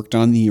who worked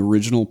on the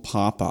original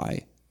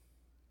Popeye?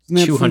 Isn't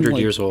that from, 200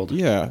 like- years old.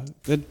 Yeah,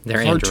 that They're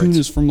cartoon androids.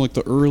 is from like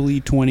the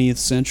early 20th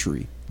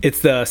century.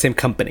 It's the same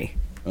company.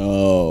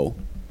 Oh,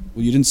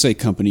 well, you didn't say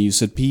company. You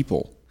said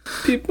people.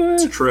 People.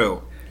 It's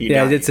true.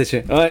 Yeah, I did say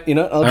it. All right, you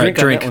know, I'll right,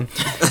 drink on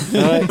that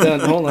one. All right, done.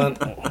 Hold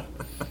on.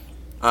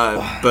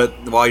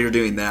 But while you're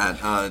doing that,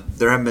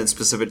 there haven't been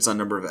specifics on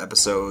number of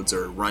episodes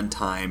or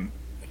runtime.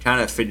 I kind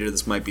of figured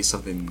this might be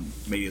something,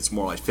 maybe it's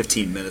more like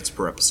 15 minutes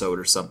per episode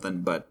or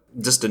something, but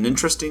just an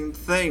interesting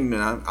thing,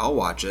 and I'll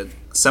watch it.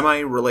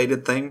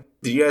 Semi-related thing.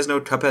 Did you guys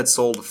know Cuphead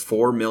sold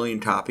 4 million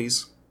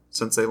copies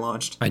since they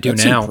launched? I do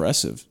That's now.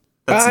 impressive.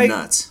 That's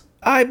nuts.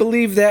 I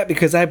believe that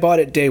because I bought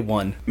it day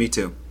one. Me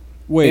too.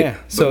 Wait, Yeah,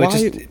 so but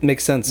it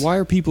makes sense. Why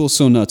are people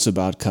so nuts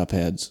about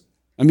Cupheads?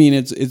 I mean,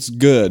 it's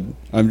good.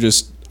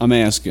 I'm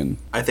asking.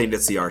 I think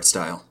it's the art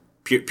style.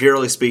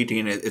 Purely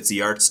speaking, it's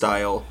the art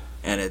style,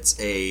 and it's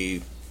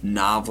a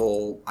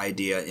novel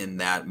idea in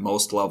that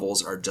most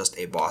levels are just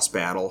a boss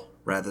battle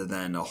rather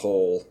than a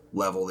whole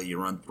level that you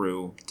run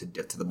through to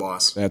get to the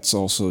boss. That's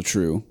also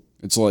true.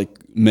 It's like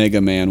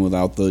Mega Man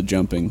without the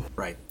jumping.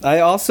 Right. I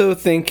also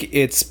think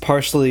it's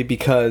partially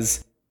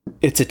because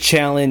it's a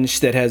challenge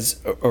that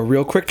has a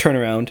real quick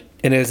turnaround,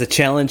 and it is a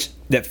challenge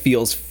that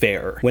feels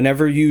fair.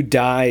 Whenever you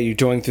die, you're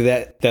going through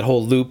that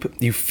whole loop,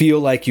 you feel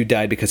like you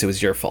died because it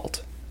was your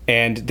fault.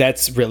 And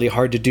that's really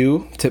hard to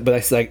do. But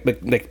it's like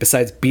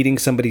besides beating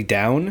somebody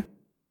down,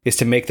 is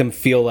to make them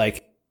feel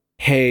like,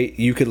 hey,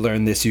 you could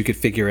learn this, you could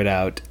figure it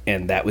out,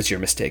 and that was your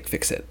mistake,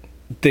 fix it.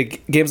 The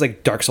games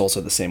like Dark Souls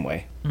are the same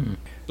way.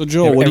 So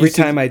Joel, what do Every you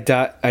think? time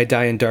I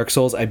die in Dark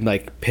Souls, I'm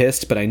like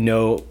pissed, but I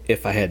know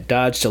if I had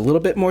dodged a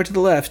little bit more to the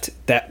left,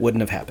 that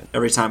wouldn't have happened.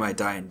 Every time I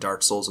die in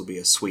Dark Souls will be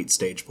a sweet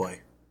stage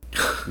play.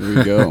 There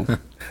you go.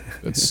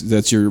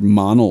 That's your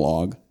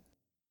monologue.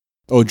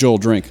 Oh, Joel,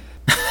 drink.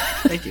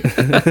 Thank you.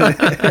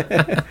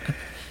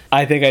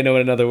 I think I know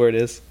what another word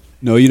is.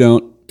 No, you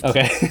don't.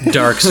 Okay.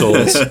 Dark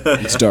Souls.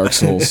 It's Dark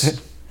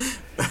Souls.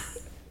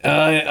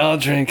 I'll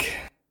drink.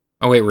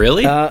 Oh wait,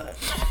 really? No.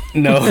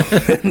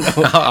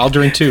 I'll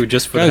drink too,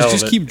 just for the Guys, hell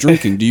just of it. keep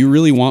drinking. Do you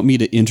really want me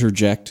to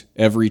interject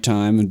every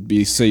time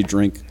and say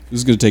drink? This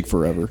is going to take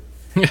forever.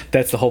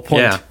 That's the whole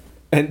point. Yeah.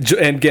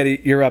 And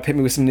Getty, you're up. Hit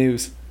me with some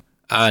news.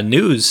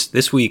 News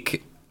this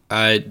week.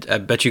 I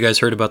bet you guys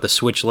heard about the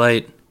Switch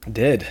Lite, I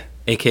did.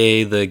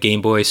 aka the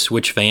Game Boy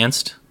Switch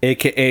Advanced,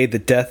 AKA the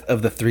death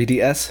of the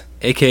 3DS.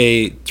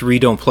 aka 3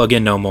 don't plug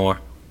in no more.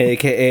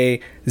 AKA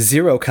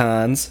Zero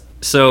Cons.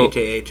 So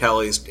AKA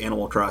Kelly's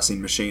Animal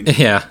Crossing machine.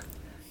 yeah.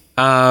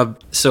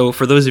 So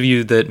for those of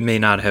you that may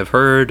not have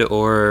heard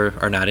or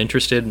are not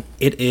interested,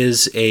 it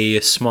is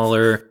a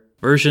smaller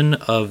version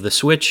of the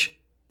Switch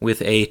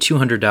with a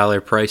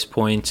 $200 price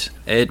point.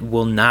 It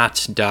will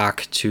not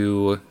dock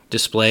to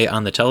display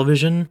on the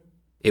television.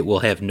 It will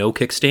have no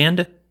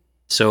kickstand.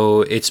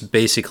 So it's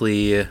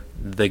basically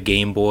the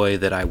Game Boy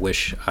that I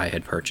wish I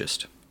had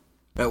purchased.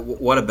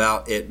 What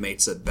about it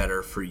makes it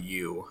better for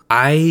you?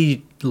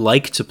 I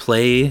like to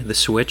play the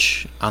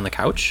Switch on the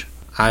couch.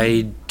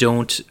 I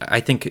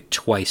think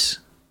twice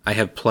I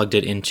have plugged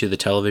it into the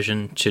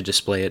television to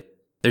display it.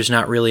 There's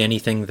not really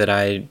anything that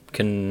I've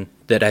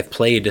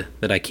played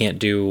that I can't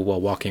do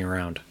while walking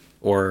around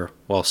or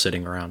while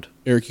sitting around.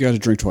 Eric, you got to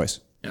drink twice.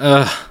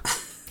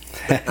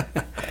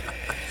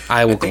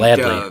 I will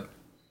gladly.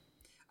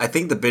 I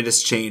think the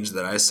biggest change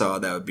that I saw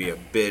that would be a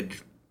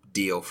big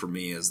deal for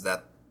me is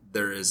that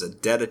there is a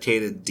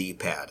dedicated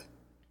D-pad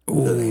to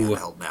the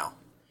handheld now.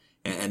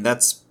 And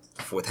that's,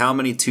 with how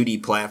many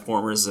 2D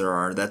platformers there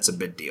are, that's a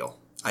big deal.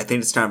 I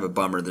think it's kind of a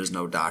bummer there's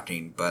no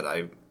docking, but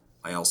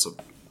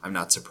I'm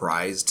not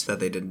surprised that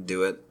they didn't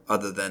do it,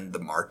 other than the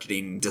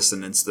marketing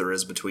dissonance there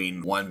is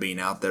between one being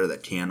out there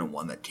that can and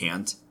one that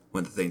can't,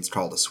 when the thing's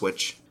called a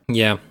Switch.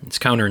 Yeah, it's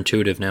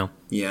counterintuitive now.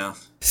 Yeah.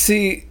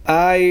 See,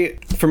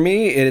 for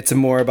me, it's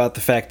more about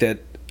the fact that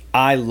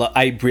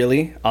I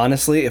really,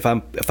 honestly, if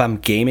I'm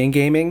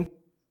gaming,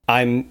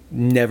 I'm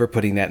never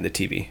putting that in the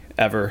TV,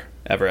 ever.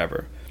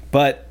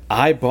 But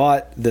I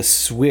bought the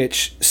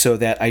Switch so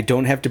that I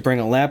don't have to bring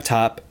a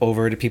laptop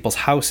over to people's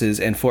houses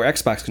and 4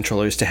 Xbox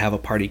controllers to have a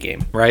party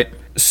game. Right?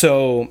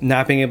 So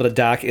not being able to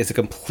dock is a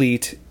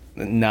complete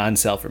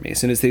non-sell for me. As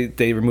soon as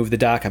they remove the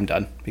dock, I'm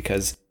done.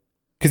 Because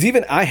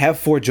even I have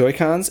 4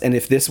 Joy-Cons, and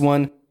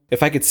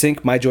if I could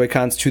sync my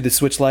Joy-Cons to the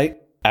Switch Lite,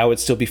 I would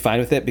still be fine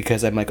with it,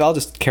 because I'm like, I'll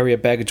just carry a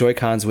bag of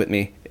Joy-Cons with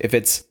me. If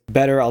it's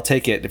better, I'll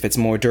take it. If it's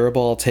more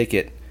durable, I'll take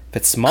it. If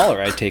it's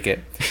smaller, I'd take it.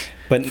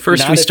 But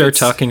First we start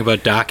talking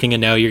about docking,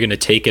 and now you're going to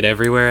take it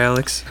everywhere,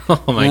 Alex?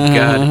 Oh my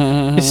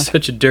God. You're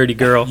such a dirty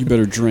girl. You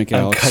better drink,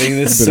 I'm Alex. cutting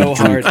this so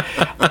hard.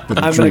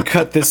 I'm going to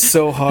cut this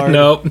so hard.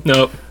 Nope.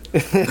 You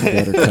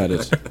better cut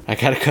it. I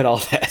got to cut all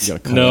that. You gotta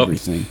cut Nope.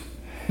 everything.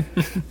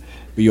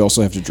 But you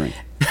also have to drink.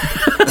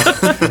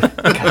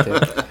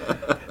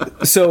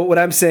 So what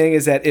I'm saying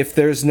is that if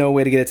there's no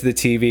way to get it to the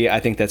TV, I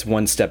think that's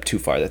one step too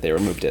far that they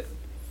removed it.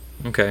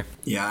 Okay.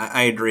 Yeah,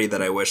 I agree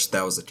that I wish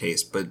that was the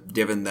case, but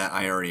given that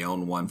I already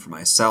own one for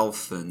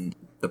myself, and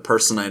the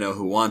person I know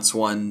who wants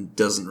one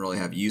doesn't really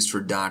have use for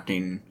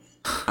docking,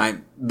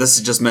 this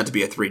is just meant to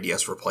be a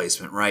 3DS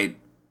replacement, right?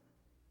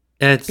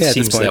 It Yeah, at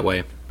seems this point. that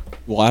way.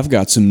 Well, I've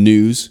got some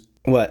news.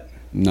 What?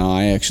 No,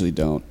 I actually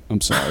don't. I'm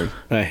sorry.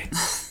 Hey.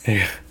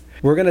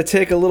 We're going to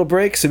take a little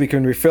break so we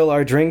can refill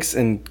our drinks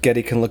and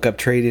Getty can look up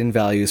trade-in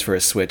values for a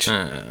Switch.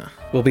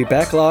 We'll be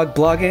backlog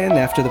blogging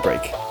after the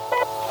break.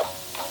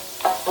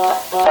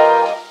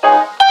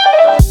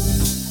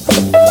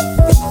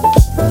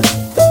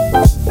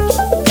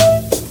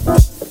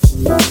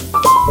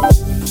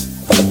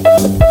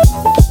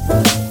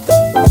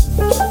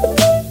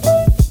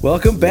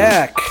 Welcome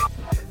back.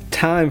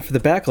 Time for the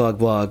backlog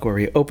blog, where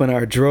we open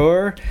our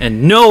drawer.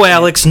 And no,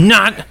 Alex,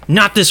 not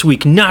this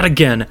week, not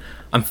again.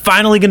 I'm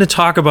finally going to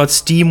talk about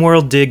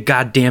SteamWorld Dig,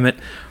 goddammit.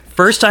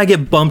 First I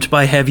get bumped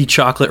by Heavy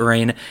Chocolate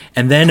Rain,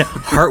 and then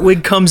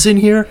Hartwig comes in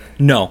here?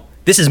 No,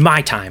 this is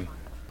my time.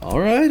 All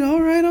right.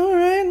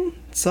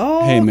 It's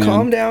all Hey, man.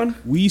 calm down.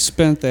 We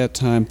spent that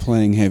time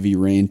playing Heavy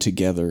Rain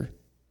together.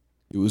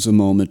 It was a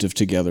moment of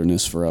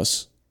togetherness for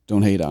us.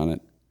 Don't hate on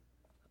it.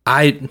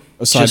 I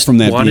Aside just from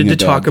that wanted being to a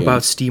bad talk game.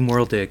 about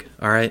SteamWorld Dig,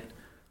 all right?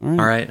 All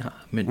right.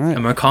 I'm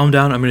going to calm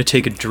down. I'm going to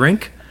take a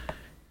drink.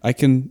 I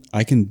can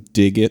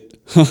dig it.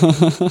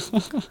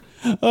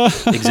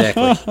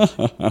 Exactly.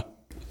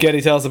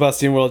 Getty, tell us about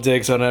SteamWorld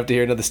Dig so I don't have to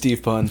hear another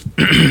Steve pun.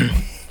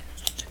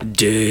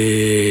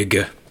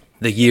 Dig.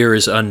 The year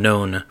is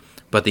unknown,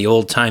 but the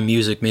old-time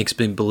music makes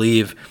me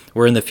believe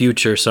we're in the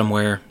future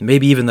somewhere,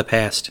 maybe even the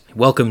past.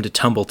 Welcome to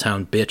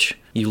Tumbletown, bitch.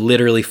 You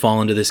literally fall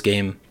into this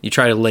game. You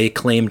try to lay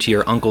claim to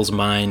your uncle's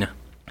mine.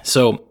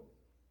 So,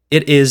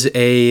 it is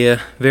a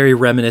very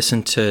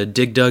reminiscent to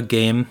Dig Dug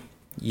game.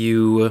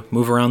 You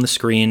move around the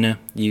screen.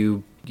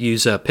 You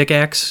use a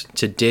pickaxe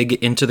to dig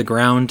into the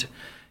ground.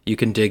 You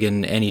can dig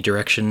in any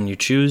direction you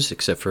choose,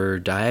 except for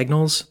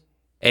diagonals.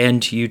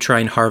 And you try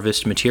and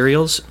harvest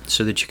materials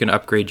so that you can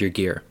upgrade your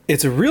gear.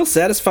 It's a real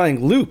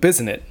satisfying loop,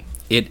 isn't it?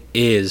 It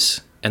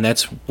is, and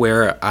that's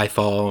where I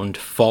found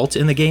fault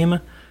in the game,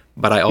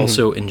 but I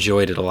also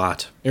enjoyed it a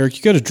lot. Eric,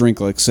 you got to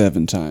drink like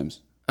 7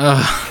 times.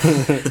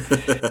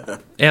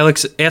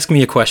 Alex, ask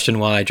me a question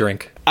while I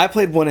drink. I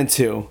played 1 and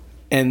 2,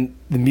 and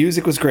the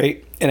music was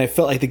great, and I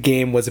felt like the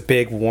game was a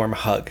big, warm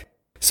hug.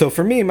 So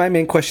for me, my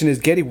main question is,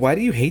 Getty, why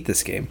do you hate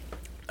this game?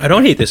 I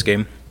don't hate this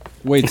game.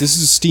 Wait, this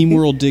is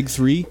SteamWorld Dig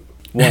 3?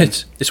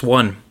 It's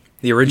one,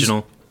 the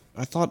original.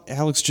 I thought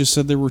Alex just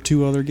said there were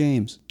 2 other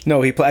games.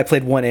 No, I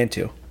played 1 and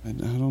 2. I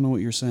don't know what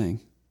you're saying.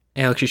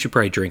 Alex, you should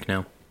probably drink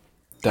now.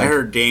 I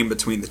heard game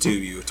between the two of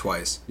you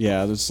twice.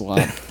 Yeah, there's a lot.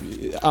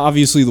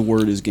 Obviously, the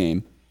word is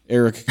game.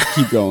 Eric,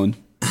 keep going.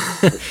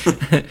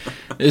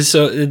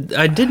 So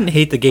I didn't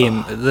hate the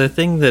game. The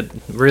thing that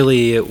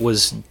really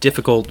was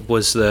difficult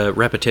was the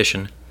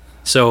repetition.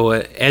 So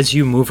as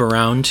you move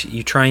around,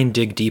 you try and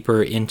dig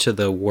deeper into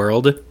the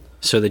world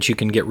so that you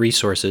can get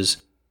resources.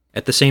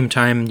 At the same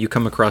time, you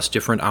come across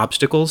different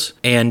obstacles,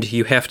 and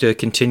you have to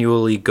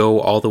continually go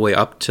all the way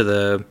up to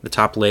the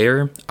top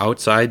layer,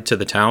 outside to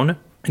the town,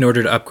 in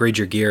order to upgrade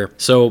your gear.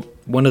 So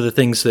one of the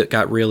things that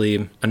got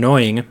really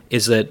annoying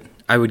is that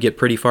I would get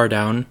pretty far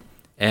down,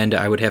 and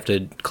I would have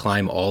to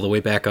climb all the way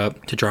back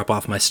up to drop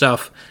off my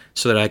stuff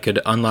so that I could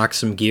unlock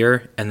some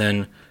gear and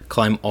then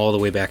climb all the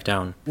way back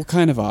down. What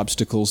kind of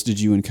obstacles did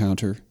you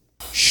encounter?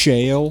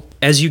 Shale?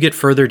 As you get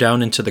further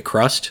down into the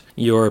crust,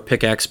 your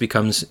pickaxe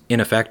becomes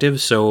ineffective,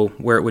 so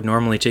where it would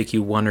normally take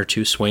you 1 or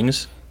 2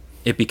 swings,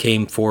 it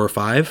became 4 or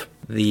 5.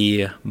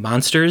 The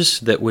monsters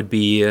that would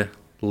be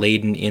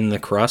laden in the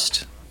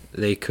crust,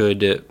 they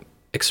could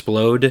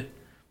explode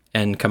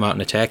and come out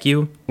and attack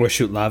you. Or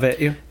shoot lava at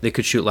you? They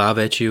could shoot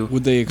lava at you.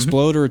 Would they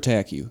explode or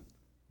attack you?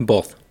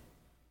 Both.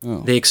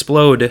 Oh. They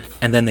explode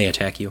and then they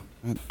attack you.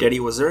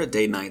 Daddy, was there a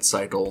day-night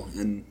cycle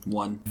in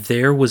 1?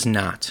 There was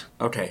not.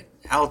 Okay.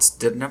 Alex,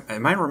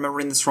 am I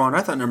remembering this wrong?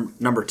 I thought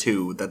number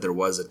 2 that there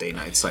was a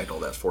day-night cycle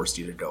that forced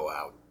you to go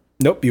out.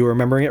 Nope, you were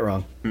remembering it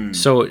wrong.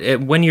 So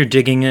when you're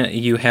digging,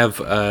 you have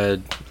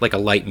like a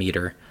light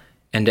meter,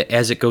 and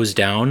as it goes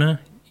down,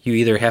 you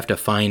either have to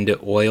find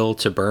oil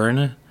to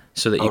burn,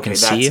 so that you Okay, can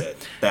see.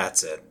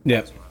 That's it.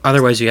 Yeah.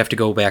 Otherwise, you have to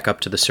go back up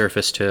to the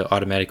surface to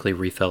automatically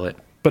refill it.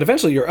 But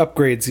eventually your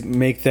upgrades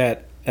make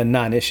that a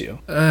non-issue.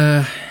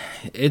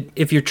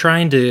 If you're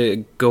trying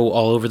to go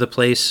all over the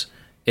place,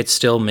 it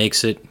still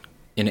makes it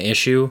an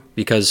issue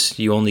because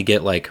you only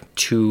get like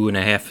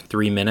 2.5,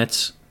 3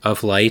 minutes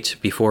of light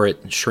before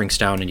it shrinks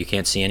down and you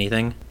can't see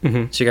anything.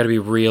 Mm-hmm. So you got to be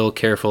real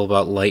careful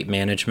about light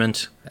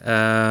management.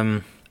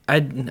 You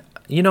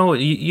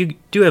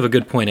do have a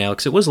good point,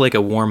 Alex. It was like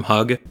a warm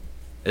hug.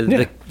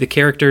 Yeah. The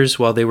characters,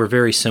 while they were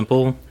very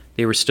simple,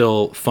 they were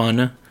still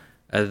fun.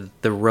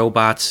 The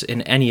robots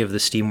in any of the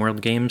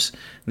SteamWorld games,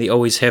 they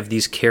always have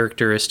these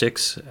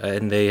characteristics,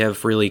 and they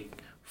have really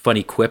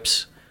funny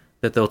quips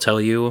that they'll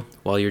tell you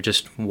while you're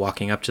just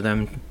walking up to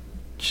them,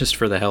 just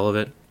for the hell of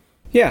it.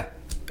 Yeah.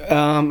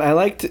 I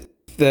liked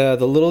the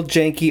little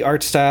janky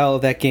art style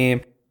of that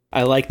game.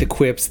 I like the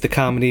quips, the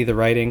comedy, the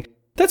writing.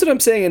 That's what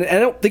I'm saying, and I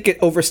don't think it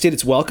overstayed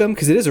its welcome,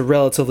 because it is a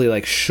relatively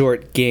like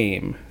short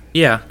game.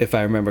 Yeah. If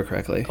I remember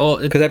correctly. Oh,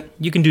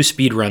 you can do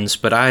speed runs,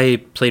 but I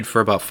played for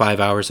about 5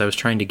 hours. I was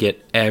trying to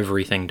get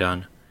everything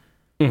done.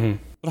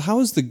 Mm-hmm. But how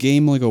is the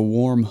game like a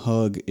warm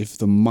hug if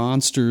the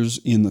monsters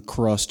in the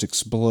crust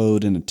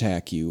explode and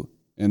attack you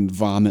and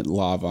vomit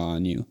lava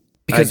on you?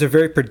 Because they're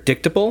very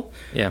predictable.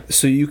 Yeah.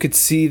 So you could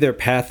see their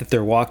path that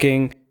they're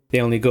walking. They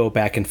only go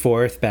back and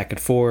forth,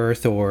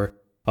 or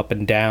up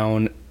and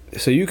down.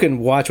 So you can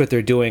watch what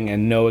they're doing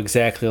and know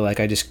exactly, like,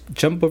 I just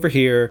jump over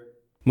here,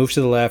 move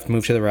to the left,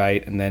 move to the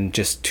right, and then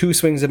just 2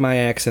 swings of my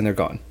axe and they're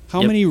gone.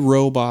 How many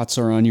robots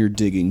are on your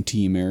digging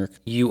team, Eric?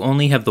 You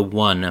only have the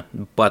one,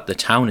 but the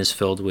town is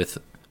filled with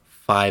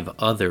 5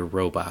 other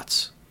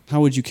robots. How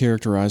would you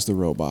characterize the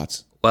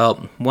robots?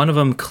 Well, one of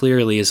them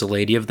clearly is a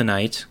lady of the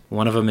night.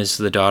 One of them is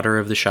the daughter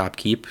of the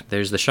shopkeep.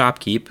 There's the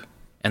shopkeep.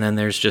 And then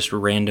there's just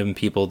random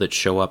people that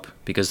show up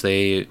because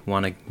they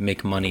want to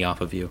make money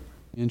off of you.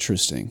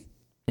 Interesting.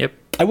 Yep.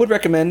 I would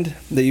recommend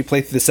that you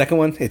play through the second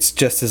one. It's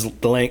just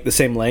the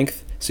same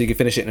length, so you can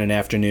finish it in an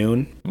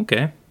afternoon.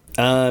 Okay.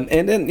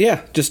 And then,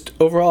 yeah, just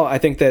overall, I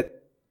think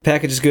that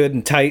package is good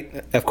and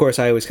tight. Of course,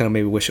 I always kind of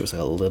maybe wish it was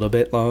a little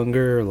bit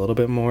longer, a little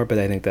bit more, but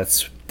I think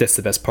that's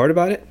the best part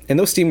about it. And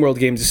those SteamWorld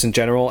games, just in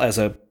general, as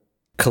a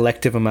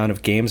collective amount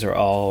of games, are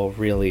all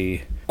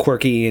really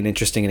quirky and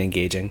interesting and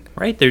engaging.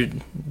 Right.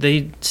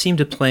 They seem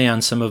to play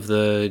on some of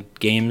the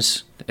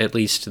games, at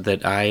least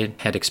that I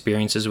had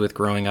experiences with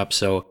growing up.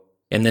 So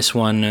in this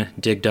one,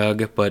 Dig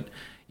Dug, but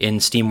in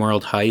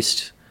SteamWorld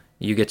Heist,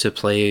 you get to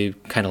play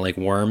kind of like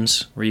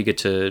Worms, where you get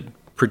to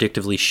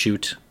predictively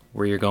shoot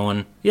where you're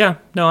going. Yeah,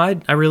 no,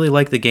 I really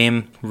like the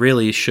game.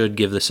 Really should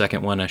give the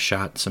second one a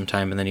shot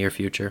sometime in the near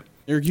future.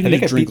 Eric, you I need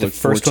think to I beat drink the like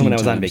first one when I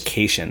was on times.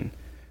 vacation.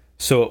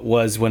 So it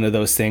was one of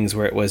those things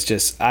where it was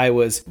just, I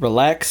was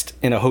relaxed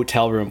in a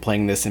hotel room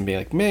playing this and being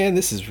like, man,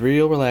 this is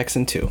real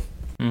relaxing too.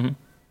 Mm-hmm.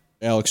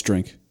 Alex,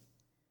 drink.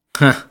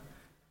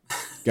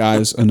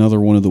 Guys, another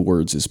one of the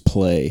words is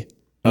play.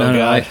 No,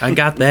 God. I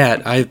got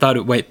that. I thought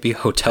it might be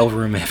hotel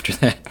room after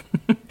that.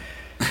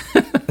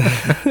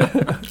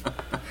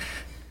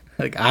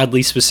 Like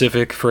oddly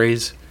specific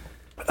phrase.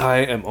 I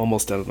am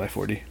almost done with my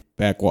 40.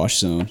 Backwash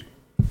zone.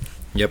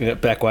 Yep. Yeah,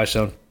 Backwash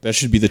Zone. That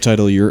should be the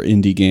title of your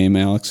indie game,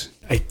 Alex.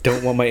 I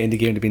don't want my indie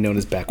game to be known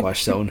as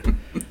Backwash Zone.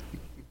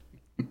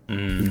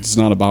 It's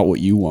not about what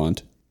you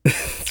want.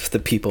 That's what the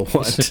people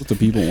want. That's what the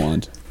people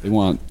want. They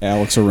want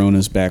Alex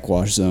Arona's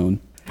Backwash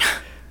Zone.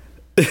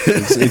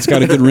 It's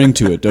got a good ring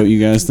to it, don't you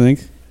guys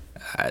think?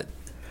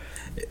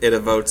 It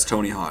evokes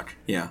Tony Hawk.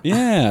 Yeah.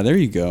 Yeah, there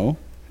you go.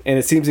 And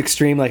it seems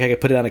extreme, like I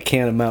could put it on a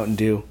can of Mountain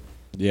Dew.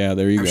 Yeah,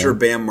 there you I'm go. sure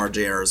Bam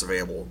Margera is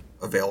available.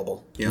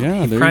 Yeah,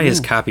 Yeah. there Probably you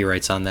has go.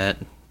 copyrights on that.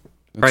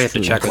 Probably have to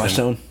true. check Backwash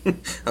with him. Zone.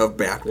 Of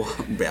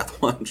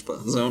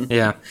Bathwash Zone.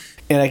 Yeah.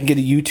 And I can get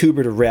a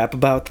YouTuber to rap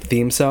about the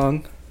theme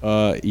song.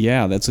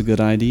 Yeah, that's a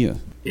good idea.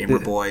 Gamer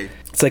Boy.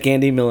 It's like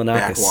Andy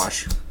Milonakis.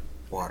 Backwash.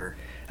 Water.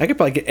 I could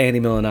probably get Andy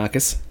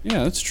Milonakis.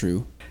 Yeah, that's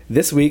true.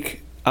 This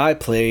week, I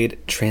played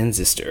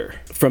Transistor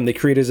from the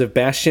creators of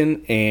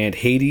Bastion and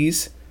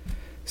Hades,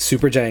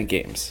 Supergiant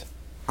Games.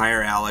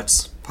 Pyre,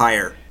 Alex.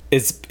 Pyre.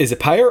 Is it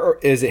Pyre or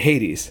is it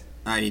Hades?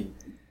 I mean,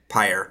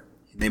 Pyre.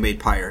 They made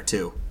Pyre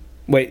too.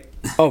 Wait.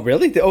 Oh,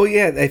 really? Oh,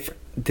 yeah.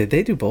 Did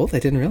they do both? I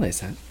didn't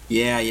realize that.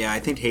 Yeah. I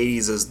think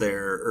Hades is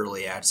their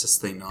early access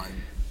thing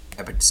on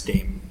Epic's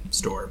Game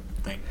Store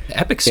thing.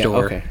 Epic Yeah,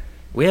 Store. okay.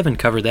 We haven't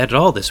covered that at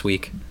all this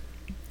week.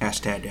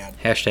 Hashtag ad.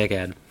 Hashtag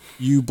ad.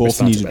 You both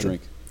Response need a better.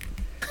 drink.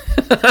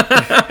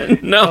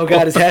 No. Oh,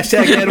 God. Is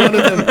hashtag ad one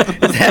of them?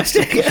 Is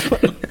hashtag ad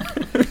one of them?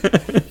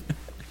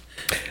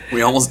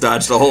 We almost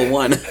dodged the whole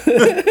one.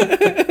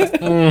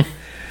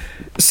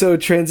 So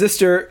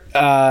Transistor,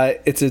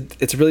 it's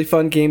a really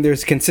fun game.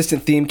 There's a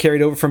consistent theme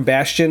carried over from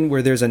Bastion,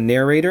 where there's a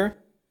narrator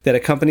that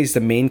accompanies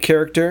the main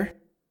character.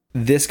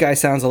 This guy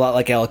sounds a lot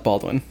like Alec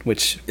Baldwin,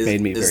 which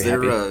made me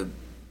very happy.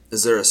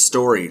 Is there a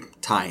story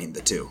tying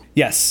the two?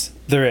 Yes,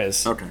 there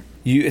is. Okay.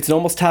 It's an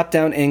almost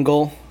top-down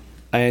angle,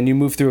 and you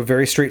move through a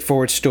very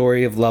straightforward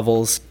story of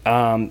levels.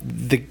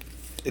 The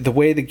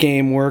way the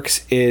game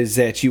works is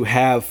that you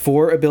have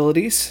 4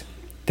 abilities,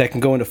 that can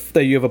go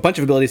into. You have a bunch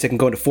of abilities that can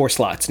go into 4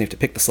 slots, and you have to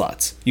pick the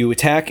slots. You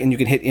attack, and you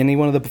can hit any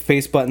one of the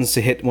face buttons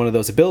to hit one of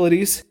those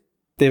abilities.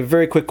 They have a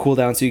very quick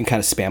cooldown, so you can kind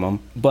of spam them.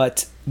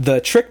 But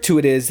the trick to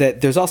it is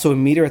that there's also a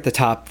meter at the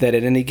top that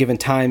at any given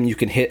time you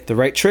can hit the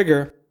right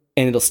trigger,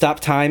 and it'll stop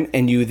time,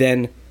 and you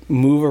then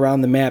move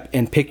around the map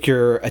and pick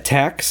your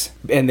attacks,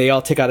 and they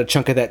all take out a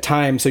chunk of that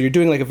time. So you're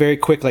doing like a very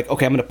quick, like,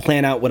 okay, I'm going to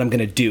plan out what I'm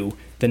going to do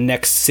the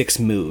next 6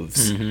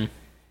 moves. Mm-hmm.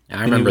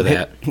 I remember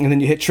that. And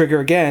then you hit trigger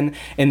again,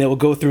 and it will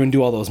go through and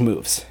do all those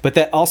moves. But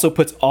that also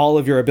puts all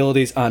of your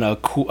abilities on a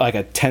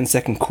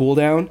 10-second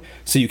cooldown,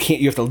 so you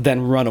have to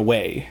then run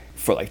away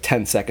for like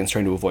 10 seconds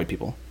trying to avoid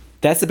people.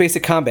 That's the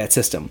basic combat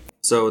system.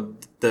 So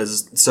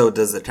does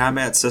the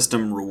combat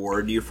system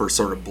reward you for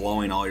sort of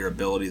blowing all your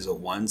abilities at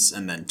once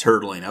and then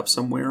turtling up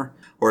somewhere?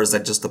 Or is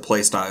that just the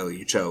playstyle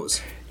you chose?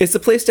 It's the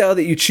playstyle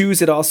that you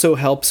choose. It also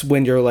helps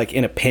when you're like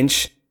in a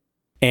pinch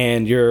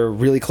and you're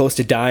really close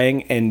to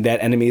dying, and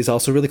that enemy is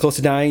also really close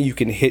to dying. You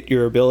can hit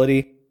your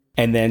ability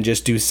and then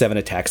just do 7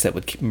 attacks that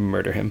would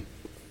murder him.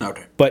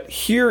 Okay. But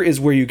here is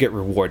where you get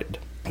rewarded.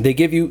 They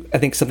give you, I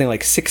think, something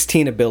like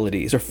 16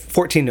 abilities or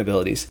 14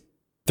 abilities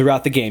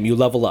throughout the game. You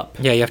level up.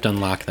 Yeah, you have to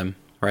unlock them,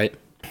 right?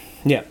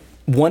 Yeah.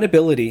 One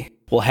ability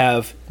will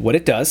have what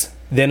it does.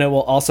 Then it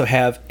will also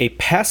have a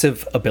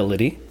passive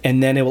ability.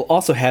 And then it will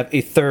also have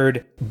a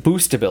third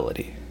boost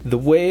ability. The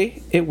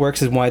way it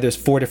works is why there's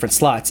 4 different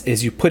slots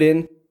is you put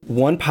in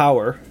 1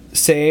 power.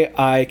 Say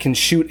I can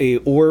shoot a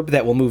orb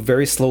that will move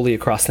very slowly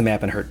across the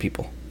map and hurt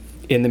people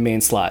in the main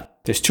slot.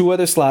 There's 2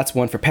 other slots,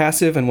 one for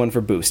passive and one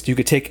for boost. You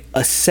could take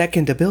a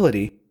second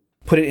ability,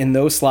 put it in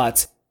those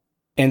slots,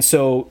 and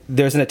so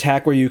there's an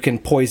attack where you can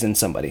poison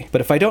somebody.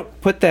 But if I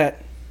don't put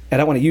that, I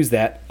don't want to use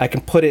that, I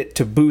can put it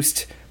to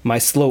boost my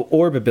slow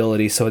orb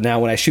ability, so now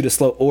when I shoot a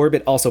slow orb,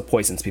 it also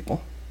poisons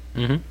people.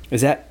 Mm-hmm.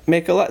 Does that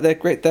make a lot?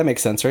 That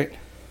makes sense, right?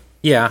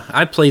 Yeah,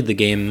 I played the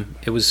game.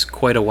 It was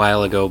quite a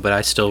while ago, but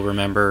I still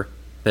remember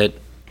that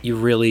you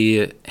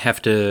really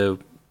have to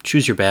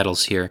choose your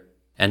battles here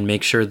and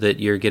make sure that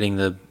you're getting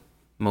the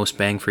most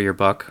bang for your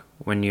buck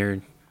when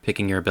you're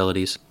picking your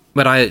abilities.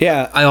 But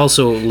I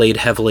also laid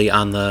heavily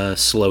on the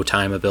slow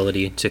time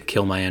ability to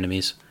kill my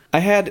enemies. I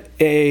had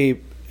a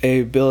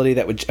ability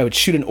that I would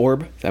shoot an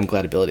orb. I'm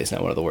glad ability is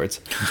not one of the words.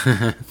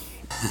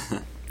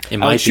 It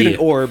might I would shoot be an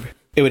orb.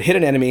 It would hit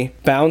an enemy,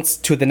 bounce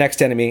to the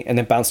next enemy, and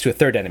then bounce to a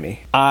third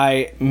enemy.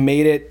 I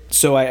made it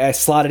so I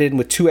slotted in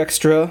with 2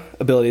 extra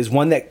abilities,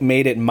 one that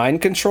made it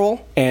mind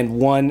control and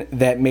one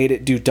that made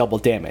it do double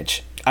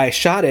damage. I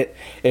shot it,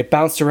 it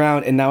bounced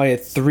around, and now I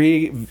had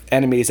 3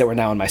 enemies that were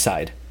now on my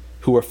side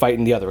who were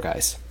fighting the other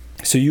guys.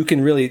 So you can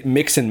really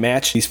mix and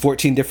match these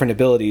 14 different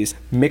abilities,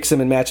 mix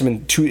them and match them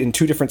in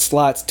two different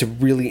slots to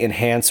really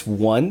enhance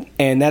one.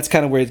 And that's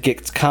kind of where it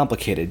gets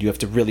complicated. You have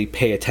to really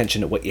pay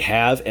attention to what you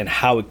have and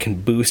how it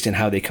can boost and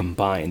how they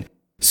combine.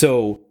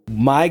 So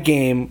my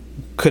game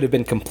could have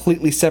been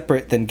completely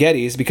separate than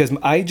Getty's because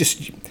I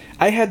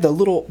had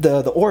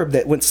the orb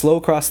that went slow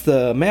across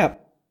the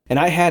map, and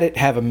I had it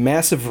have a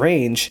massive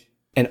range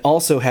and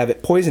also have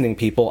it poisoning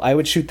people. I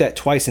would shoot that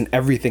twice and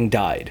everything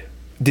died.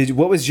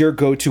 What was your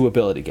go-to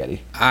ability,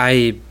 Getty?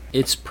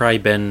 It's probably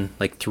been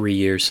like 3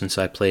 years since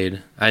I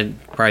played. I'd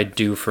probably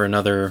due for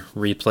another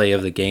replay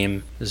of the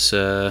game.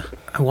 I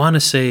want to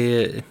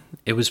say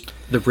it was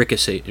the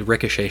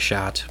ricochet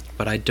shot,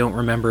 but I don't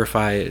remember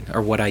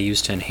what I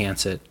used to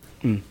enhance it.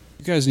 You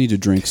guys need to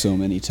drink so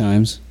many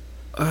times.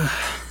 Oh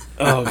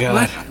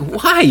God!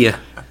 Why?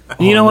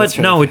 You know what?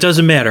 No, it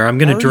doesn't matter. I'm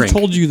gonna drink. I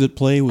told you that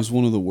play was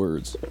one of the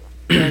words.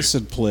 I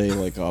said play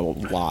like a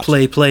lot.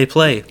 Play.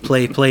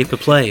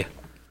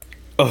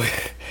 Oh,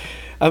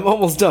 I'm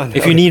almost done.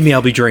 If you need me,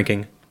 I'll be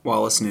drinking.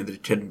 While listening to the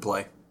kid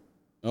play.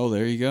 Oh,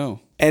 there you go.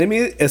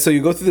 Enemy. So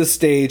you go through this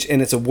stage,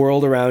 and it's a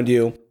world around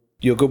you.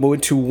 You'll go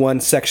into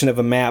one section of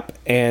a map,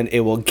 and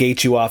it will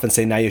gate you off and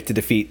say, now you have to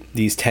defeat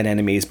these 10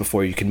 enemies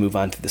before you can move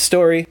on to the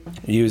story,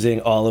 using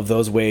all of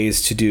those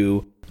ways to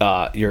do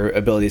your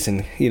abilities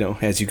and,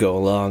 as you go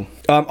along.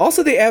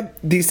 Also, they add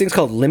these things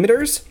called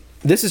limiters.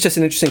 This is just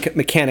an interesting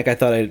mechanic I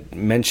thought I'd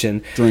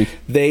mention. Drink.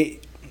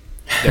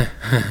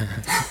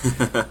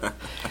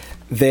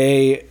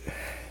 They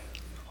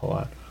hold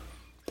on.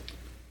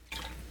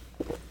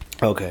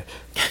 Okay.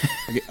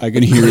 I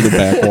can hear the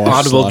backwash.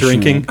 Audible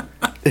drinking.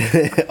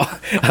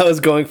 I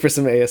was going for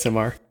some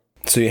ASMR.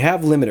 So you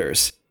have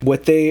limiters.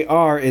 What they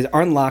are is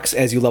unlocks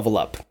as you level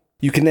up.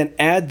 You can then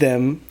add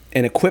them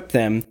and equip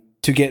them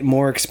to get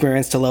more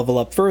experience to level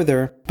up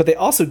further, but they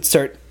also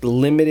start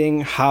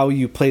limiting how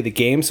you play the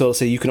game. So it'll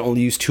say you can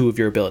only use 2 of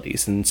your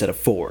abilities instead of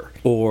 4,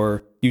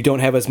 or you don't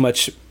have as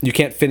much, you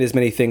can't fit as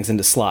many things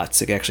into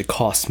slots. It actually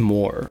costs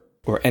more,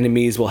 or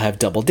enemies will have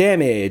double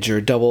damage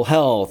or double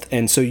health.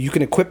 And so you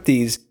can equip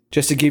these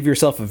just to give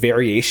yourself a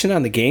variation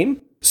on the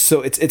game.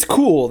 So it's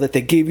cool that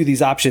they gave you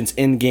these options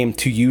in game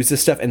to use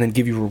this stuff and then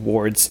give you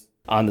rewards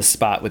on the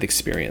spot with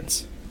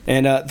experience.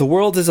 And the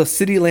world is a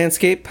city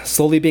landscape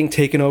slowly being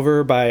taken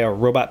over by a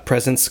robot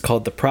presence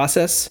called The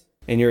Process.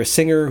 And you're a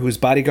singer whose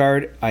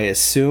bodyguard, I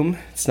assume,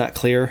 it's not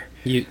clear.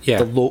 It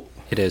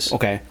is.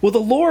 Okay. Well, the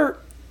lore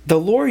The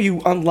lore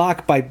you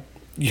unlock by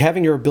you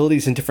having your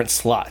abilities in different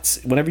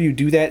slots. Whenever you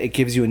do that, it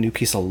gives you a new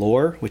piece of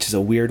lore, which is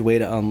a weird way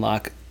to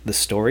unlock the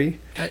story.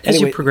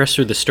 As you progress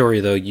through the story,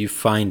 though, you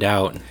find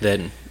out that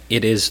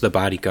it is the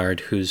bodyguard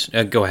who's...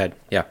 go ahead.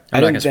 Yeah,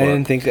 I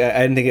didn't think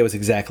it was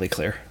exactly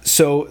clear.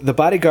 So the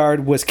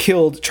bodyguard was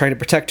killed trying to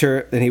protect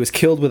her, and he was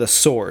killed with a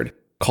sword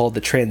called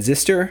the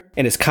Transistor,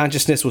 and his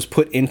consciousness was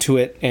put into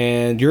it,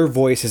 and your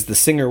voice as the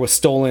singer was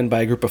stolen by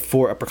a group of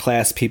 4 upper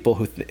class people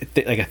who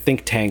like a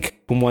think tank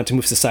who want to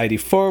move society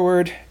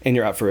forward, and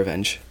you're out for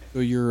revenge. So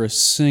you're a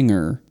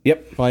singer.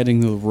 Yep. Fighting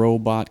the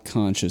robot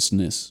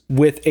consciousness.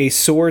 With a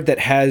sword that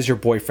has your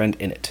boyfriend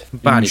in it.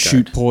 And you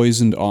shoot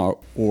poisoned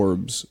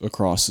orbs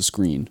across the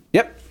screen.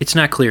 Yep. It's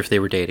not clear if they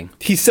were dating.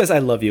 He says I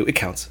love you. It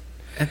counts.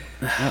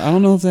 I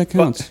don't know if that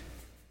counts.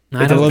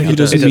 I love you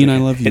doesn't mean I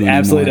love you anymore. It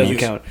absolutely doesn't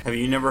count. Have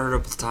you never heard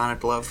of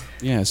platonic love?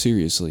 Yeah,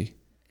 seriously.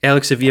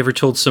 Alex, have you ever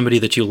told somebody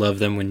that you love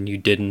them when you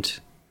didn't?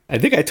 I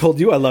think I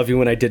told you I love you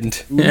when I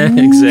didn't. Yeah,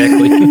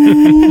 exactly.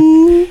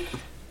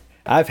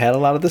 I've had a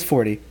lot of this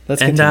 40.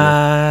 Let's and continue.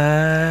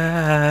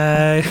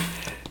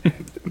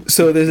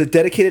 So there's a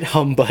dedicated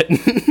hum button.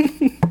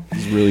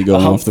 He's really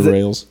going off the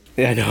rails.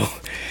 Yeah, I know.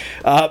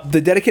 The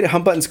dedicated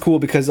hum button's cool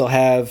because they'll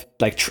have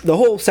like the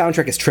whole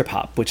soundtrack is trip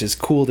hop, which is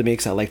cool to me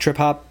because I like trip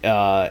hop.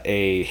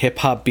 A hip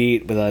hop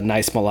beat with a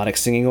nice melodic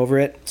singing over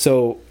it.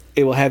 So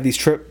it will have these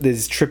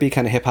trippy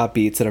kind of hip hop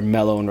beats that are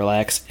mellow and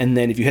relaxed. And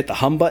then if you hit the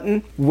hum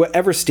button,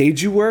 whatever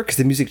stage you were, because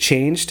the music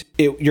changed,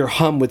 your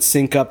hum would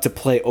sync up to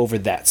play over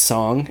that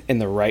song in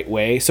the right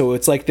way. So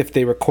it's like if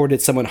they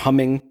recorded someone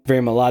humming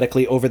very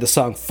melodically over the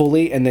song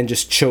fully and then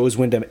just chose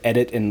when to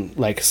edit and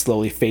like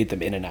slowly fade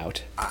them in and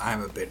out.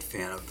 I'm a big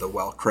fan of the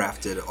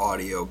well-crafted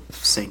audio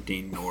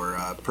syncing or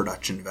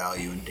production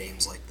value in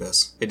games like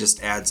this. It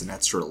just adds an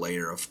extra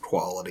layer of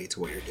quality to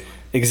what you're doing.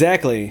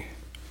 Exactly.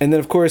 And then,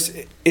 of course,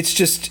 it's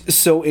just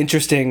so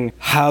interesting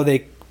how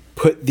they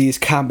put these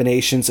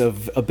combinations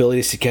of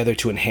abilities together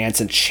to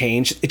enhance and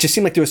change. It just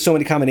seemed like there were so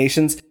many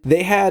combinations.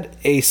 They had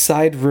a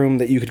side room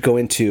that you could go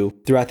into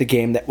throughout the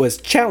game that was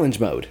challenge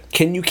mode.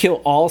 Can you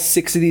kill all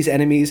 6 of these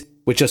enemies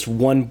with just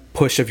one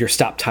push of your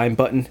stop time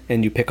button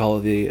and you pick all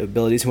of the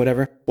abilities and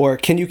whatever? Or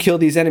can you kill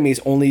these enemies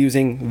only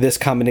using this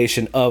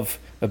combination of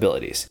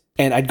abilities?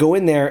 And I'd go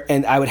in there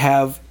and I would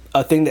have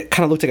a thing that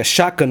kind of looked like a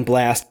shotgun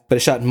blast, but it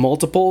shot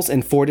multiples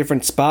in 4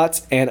 different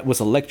spots, and it was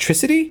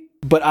electricity.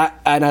 But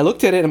I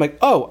looked at it and I'm like,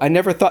 oh, I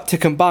never thought to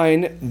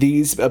combine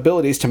these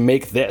abilities to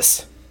make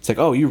this. It's like,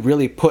 oh, you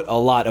really put a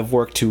lot of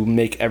work to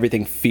make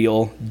everything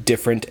feel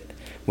different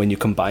when you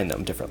combine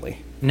them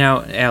differently.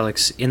 Now,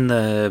 Alex, in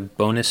the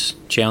bonus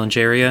challenge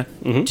area,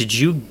 did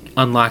you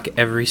unlock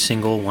every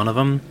single one of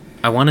them?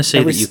 I want to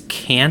say that you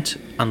can't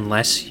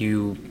unless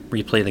you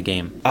replay the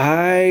game.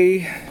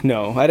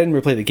 No, I didn't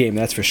replay the game,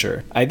 that's for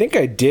sure. I think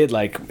I did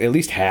like at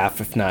least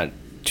half, if not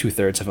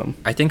 2/3 of them.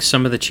 I think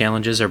some of the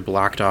challenges are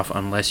blocked off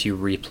unless you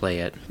replay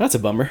it. That's a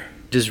bummer.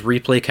 Does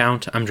replay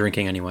count? I'm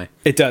drinking anyway.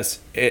 It does.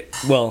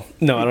 Well,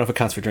 no, I don't know if it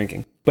counts for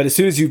drinking. But as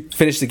soon as you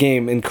finish the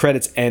game and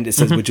credits end, it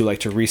says, would you like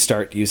to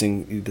restart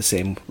using the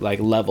same like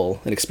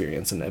level and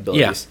experience and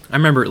abilities? Yeah, I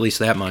remember at least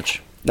that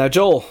much. Now,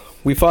 Joel,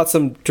 we fought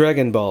some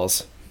Dragon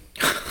Balls.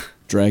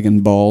 Dragon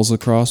balls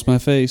across my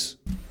face.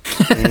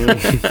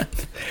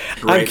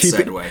 Great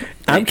segue.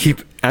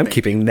 I'm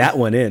keeping that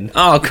one in.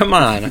 Oh, come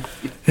on.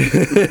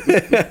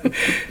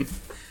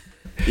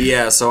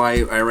 Yeah, so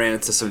I ran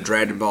into some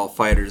Dragon Ball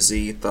Fighter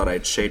Z, thought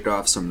I'd shake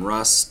off some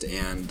rust,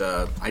 and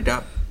I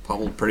got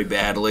pummeled pretty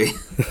badly.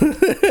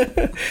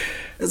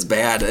 It's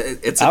bad.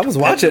 It's a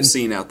competitive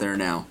scene out there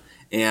now.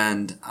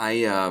 And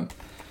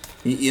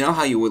you know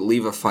how you would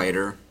leave a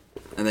fighter,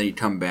 and then you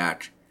come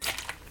back,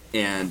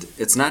 and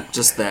it's not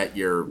just that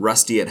you're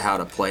rusty at how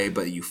to play,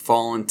 but you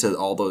fall into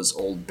all those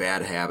old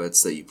bad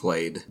habits that you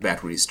played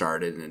back when you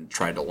started and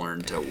tried to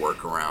learn to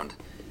work around.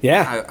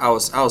 Yeah. I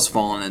was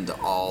falling into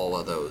all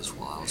of those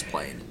while I was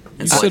playing.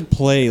 You said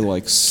play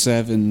like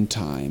 7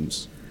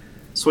 times.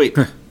 Sweet.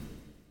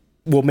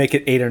 We'll make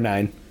it 8 or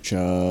 9.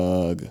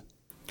 Chug.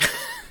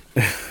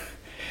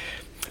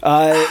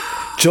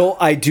 Joel,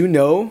 I do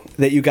know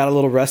that you got a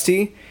little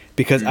rusty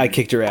because I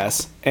kicked your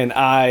ass, and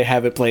I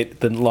haven't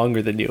played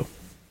longer than you.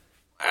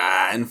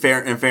 In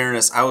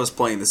fairness, I was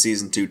playing the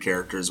Season 2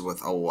 characters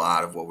with a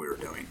lot of what we were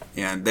doing.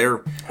 And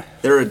they're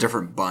a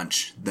different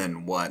bunch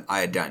than what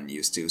I had gotten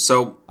used to.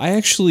 So I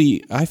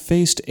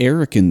faced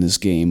Eric in this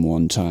game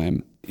one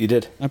time. You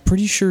did? I'm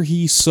pretty sure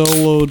he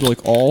soloed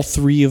like all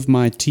 3 of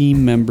my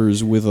team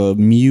members with a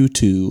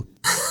Mewtwo.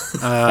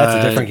 That's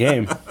a different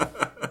game.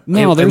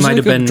 No, there's like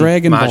a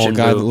Dragon Ball Majin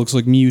guy Buu. that looks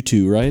like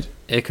Mewtwo, right?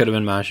 It could have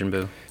been Majin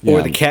Buu.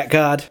 Or the Cat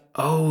God.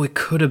 Oh, it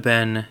could have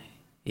been.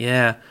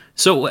 Yeah.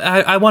 So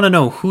I want to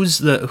know who's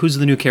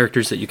the new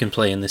characters that you can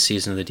play in this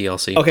season of the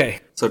DLC. Okay.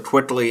 So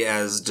quickly,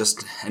 as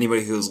just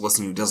anybody who's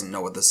listening who doesn't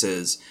know what this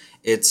is,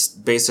 it's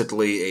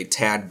basically a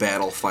Tad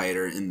battle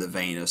fighter in the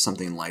vein of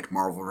something like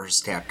Marvel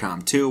vs.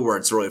 Capcom 2, where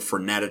it's really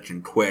frenetic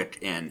and quick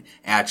and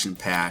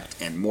action-packed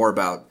and more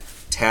about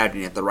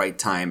tagging at the right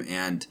time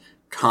and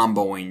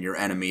comboing your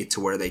enemy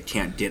to where they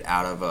can't get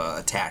out of a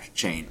attack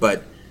chain.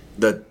 But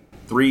the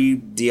 3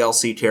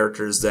 DLC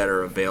characters that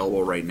are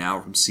available right now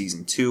from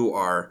Season 2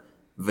 are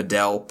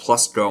Videl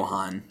plus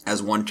Gohan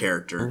as one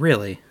character.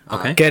 Really?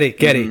 Okay.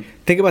 Getty,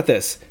 think about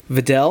this.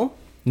 Videl,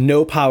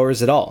 no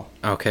powers at all.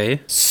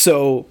 Okay.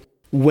 So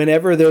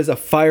whenever there's a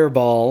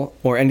fireball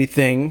or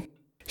anything,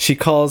 she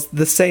calls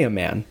the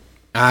Saiyaman.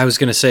 I was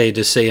going to say,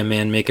 does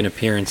Saiyaman make an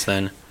appearance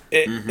then?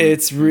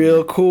 It's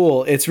real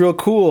cool. It's real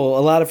cool.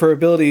 A lot of her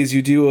abilities,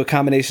 you do a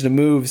combination of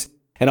moves,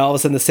 and all of a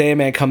sudden the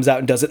Saiyaman comes out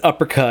and does an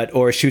uppercut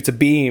or shoots a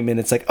beam, and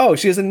it's like, oh,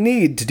 she doesn't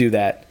need to do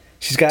that.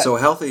 She's got... So a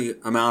healthy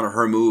amount of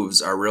her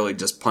moves are really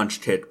just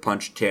punch,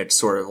 kick,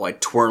 sort of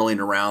like twirling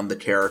around the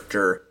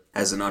character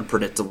as an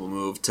unpredictable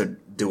move to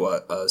do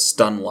a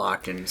stun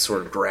lock and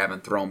sort of grab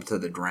and throw him to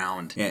the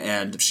ground.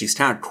 And she's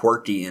kind of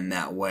quirky in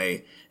that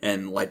way.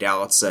 And like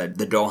Alex said,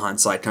 the Gohan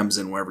side comes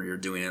in whenever you're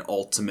doing an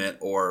ultimate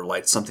or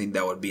like something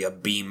that would be a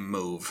beam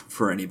move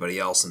for anybody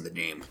else in the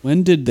game.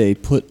 When did they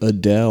put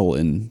Adele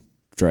in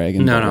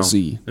Dragon Ball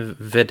Z?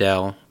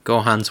 Videl,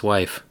 Gohan's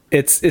wife.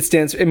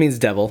 It means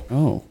devil.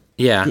 Oh.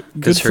 Yeah. Good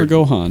Because for her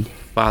Gohan.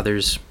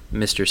 father's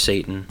Mr.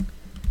 Satan.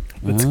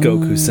 It's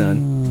Goku's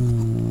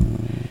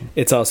son.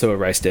 It's also a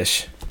rice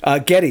dish.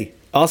 Getty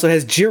also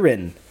has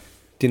Jiren.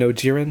 Do you know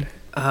Jiren?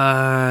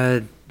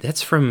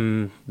 That's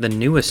from the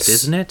newest,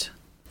 isn't it?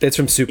 It's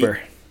from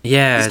Super.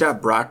 Yeah.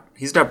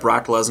 He's got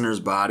Brock Lesnar's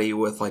body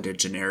with like a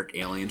generic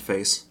alien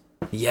face.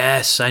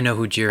 Yes, I know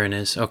who Jiren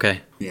is. Okay.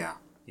 Yeah.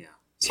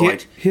 So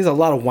He has a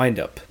lot of wind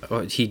up.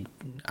 Oh,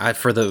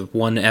 for the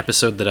one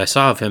episode that I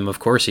saw of him, of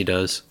course he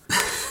does.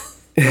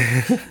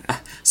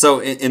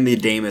 So in the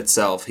game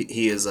itself,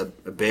 he is a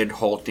big,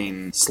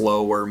 hulking,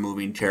 slower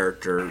moving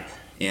character,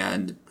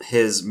 and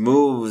his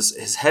moves,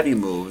 his heavy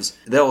moves,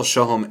 they'll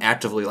show him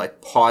actively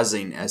like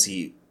pausing as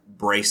he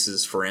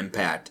braces for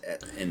impact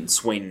and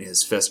swinging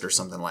his fist or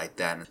something like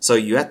that. So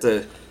you have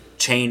to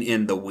chain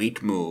in the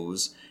weak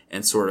moves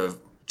and sort of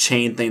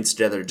chain things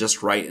together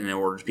just right in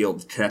order to be able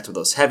to connect with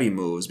those heavy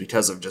moves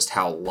because of just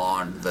how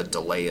long the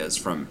delay is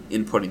from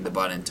inputting the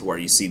button to where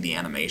you see the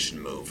animation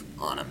move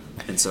on him.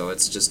 And so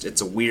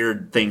it's a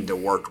weird thing to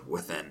work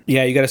within.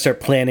 Yeah, you got to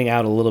start planning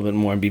out a little bit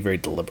more and be very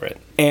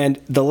deliberate.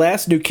 And the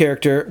last new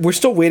character, we're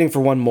still waiting for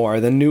one more.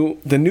 The new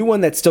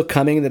one that's still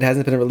coming that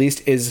hasn't been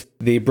released is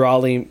the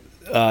Broly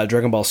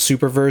Dragon Ball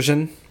Super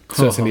version.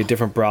 So it's going to be a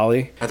different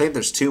Broly. I think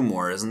there's 2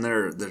 more, isn't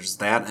there? There's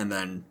that and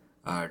then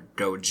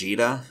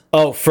Gogeta.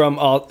 Oh,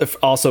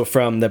 also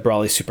from the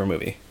Broly Super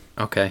movie.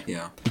 Okay.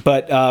 Yeah.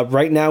 But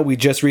right now, we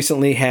just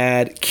recently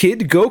had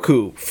Kid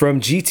Goku from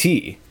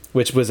GT,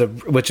 which was a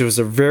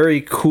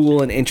very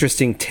cool and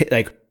interesting.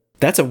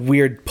 That's a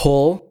weird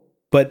pull,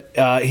 but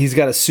he's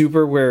got a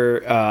super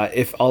where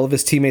if all of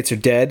his teammates are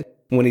dead,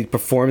 when he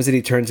performs it,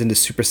 he turns into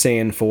Super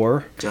Saiyan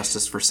 4.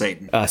 Justice for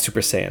Satan.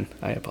 Super Saiyan.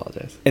 I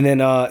apologize. And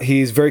then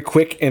he's very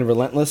quick and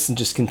relentless and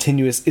just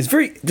continuous.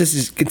 This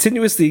is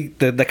continuously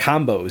the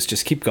combos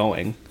just keep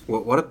going.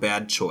 What a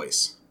bad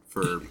choice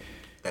for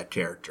that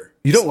character.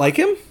 You don't like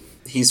him?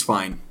 He's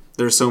fine.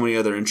 There's so many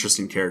other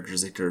interesting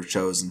characters they could have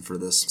chosen for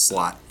this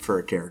slot for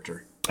a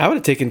character. I would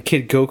have taken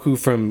Kid Goku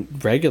from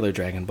regular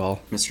Dragon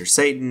Ball. Mr.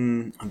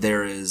 Satan.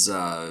 There is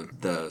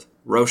the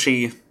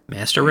Roshi.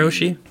 Master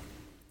Roshi?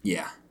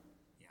 Yeah.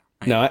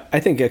 No, I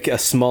think a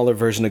smaller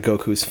version of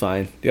Goku's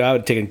fine. Yeah, I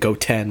would have taken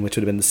Goten, which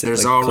would have been the same.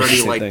 There's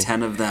already like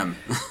 10 of them.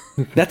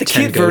 Not the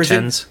kid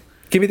version. Gotens.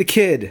 Give me the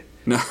kid.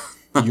 No.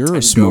 You're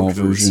a small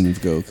version of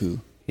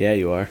Goku. Yeah,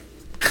 you are.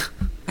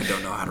 I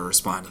don't know how to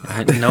respond to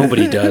that.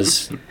 Nobody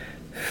does.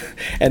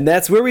 And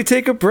that's where we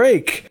take a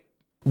break.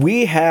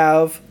 We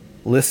have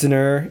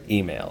listener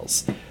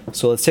emails.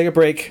 So let's take a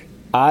break.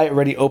 I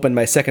already opened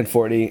my second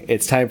 40.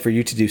 It's time for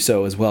you to do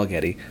so as well,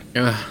 Getty.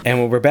 Ugh. And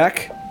when we're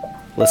back,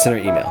 listener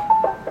email.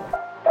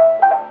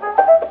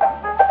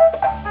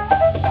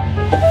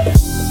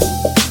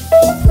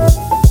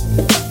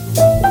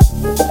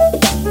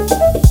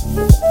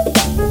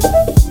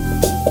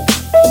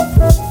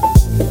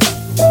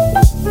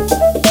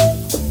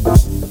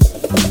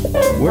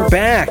 We're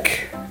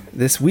back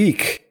this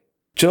week.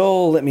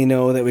 Joel let me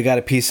know that we got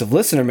a piece of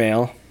listener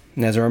mail.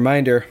 And as a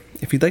reminder,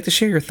 if you'd like to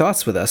share your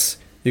thoughts with us,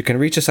 you can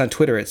reach us on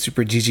Twitter at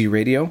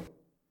SuperGGRadio,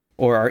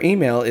 or our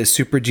email is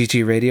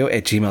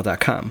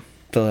superggradio@gmail.com.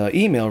 The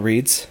email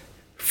reads,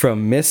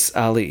 from Miss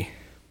Ali.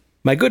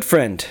 My good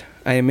friend,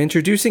 I am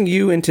introducing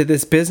you into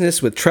this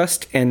business with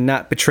trust and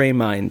not betray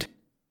mind.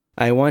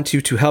 I want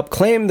you to help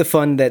claim the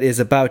fund that is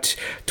about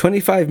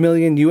 25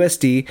 million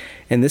USD,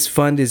 and this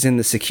fund is in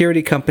the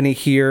security company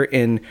here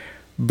in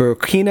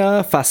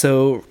Burkina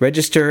Faso.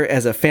 Register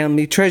as a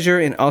family treasure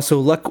and also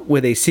luck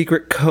with a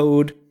secret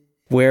code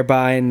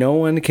whereby no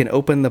one can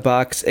open the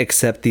box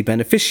except the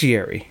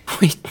beneficiary.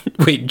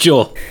 Wait,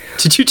 Joel,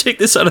 did you take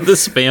this out of the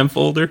spam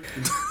folder?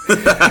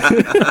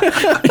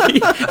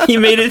 he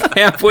made it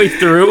halfway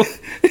through.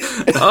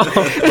 Oh.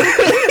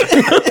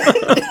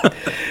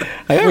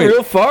 I got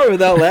real far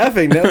without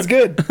laughing. That was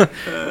good.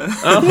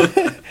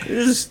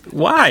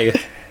 Why?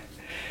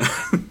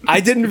 I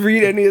didn't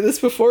read any of this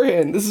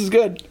beforehand. This is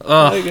good.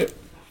 I like it.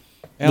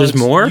 There's Alex,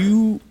 more?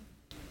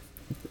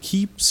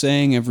 keep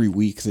saying every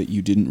week that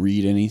you didn't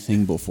read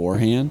anything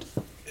beforehand.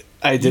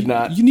 I did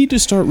not. You need to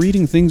start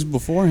reading things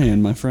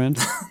beforehand, my friend.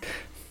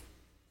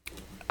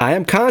 I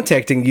am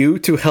contacting you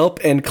to help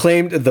and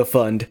claimed the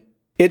fund.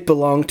 It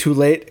belonged to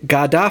late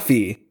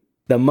Gaddafi.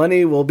 The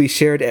money will be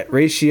shared at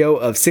ratio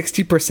of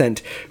 60%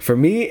 for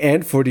me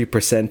and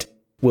 40%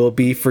 will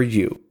be for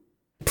you.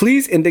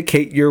 Please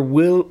indicate your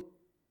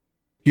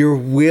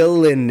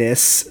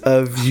willingness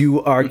of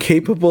you are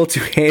capable to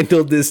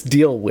handle this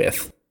deal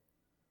with.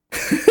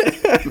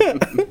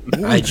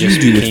 I just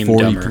do with became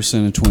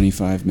 40% of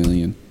 25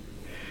 million.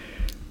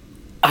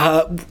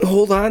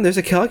 Hold on, there's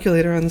a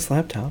calculator on this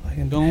laptop.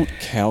 Don't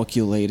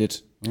calculate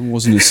it. It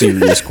wasn't a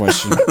serious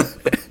question.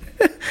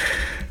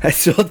 I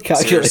still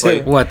calculated.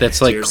 Seriously? What?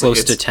 That's like Seriously, close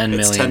it's- to 10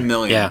 million. It's 10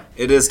 million. Yeah.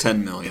 It is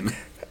 10 million.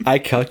 I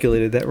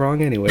calculated that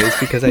wrong anyways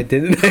because I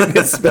didn't. I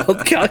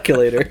misspelled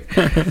calculator.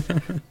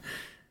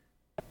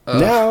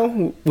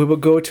 Now we will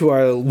go to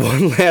our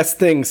one last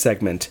thing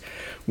segment,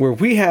 where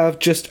we have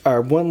just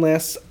our one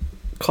last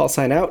call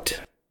sign out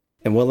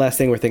and one last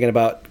thing we're thinking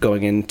about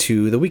going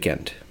into the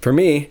weekend. For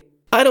me,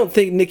 I don't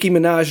think Nicki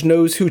Minaj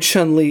knows who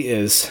Chun-Li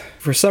is.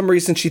 For some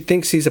reason, she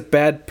thinks she's a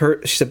bad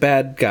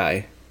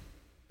guy.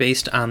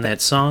 Based on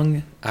that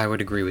song, I would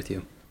agree with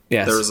you.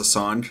 Yes. There is a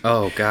song.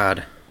 Oh,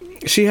 God.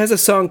 She has a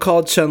song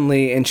called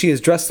Chun-Li, and she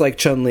is dressed like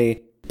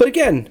Chun-Li. But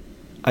again,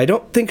 I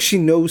don't think she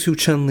knows who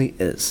Chun-Li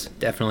is.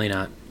 Definitely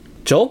not.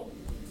 Joel?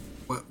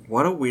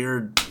 What a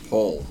weird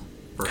poll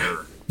for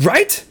her.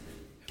 Right?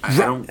 I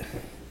don't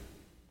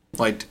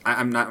like.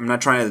 I'm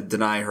not trying to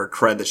deny her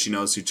cred that she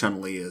knows who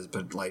Chun-Li is,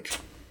 but like,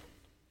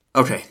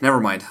 okay, never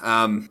mind.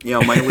 My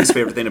least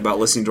favorite thing about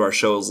listening to our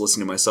show is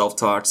listening to myself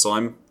talk. So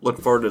I'm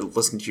looking forward to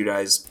listening to you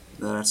guys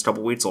the next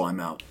couple weeks while I'm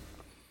out.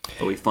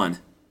 It'll be fun.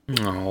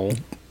 Oh.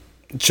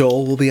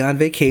 Joel will be on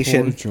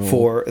vacation Poor Joel.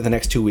 for the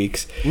next 2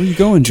 weeks. Where are you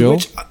going, Joe?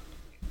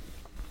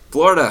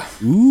 Florida.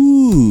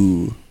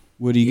 Ooh.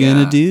 What are you Yeah.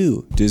 going to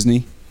do?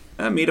 Disney?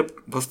 Meet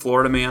up with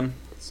Florida man.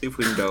 See if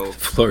we can go.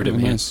 Florida, Oh,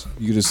 man. nice.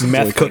 You just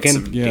Meth like, cooking.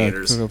 Some Yeah,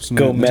 gators. cook up some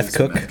Go meth. meth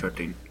Some cook. meth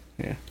cooking.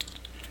 Yeah.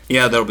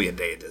 Yeah, there'll be a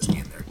day at Disney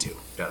in there too.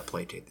 Gotta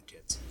play date the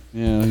kids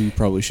Yeah, you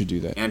probably should do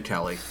that. and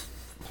Kelly.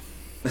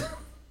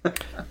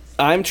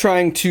 I'm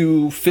trying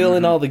to fill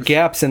in all the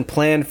gaps and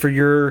plan for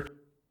your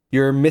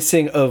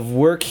missing of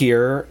work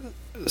here.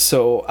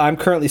 So I'm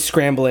currently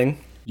scrambling.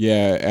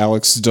 Yeah,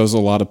 Alex does a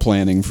lot of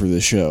planning for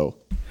the show.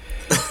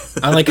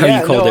 I like how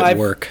Yeah, you called no, it I've-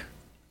 work.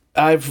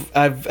 I've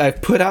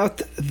put out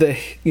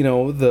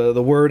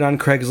the word on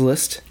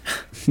Craigslist,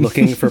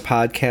 looking for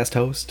podcast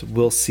host.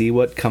 We'll see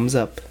what comes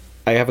up.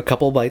 I have a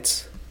couple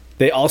bites.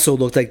 They also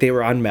looked like they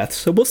were on meth,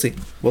 so we'll see.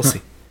 We'll see.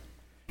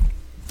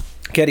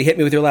 Caddy, hit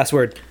me with your last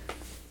word.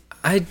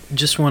 I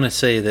just want to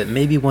say that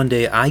maybe one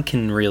day I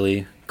can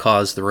really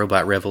cause the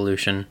robot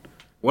revolution.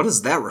 What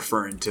is that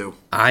referring to?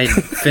 I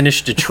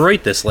finished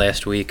Detroit this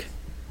last week.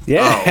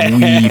 Yeah.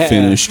 We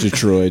finished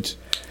Detroit.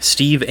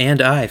 Steve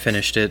and I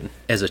finished it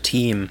as a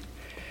team.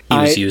 He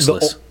was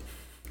useless.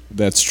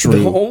 That's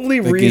true. The only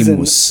That game reason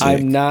was sick.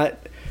 I'm not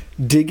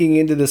digging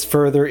into this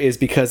further is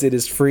because it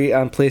is free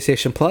on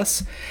PlayStation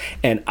Plus,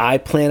 and I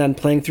plan on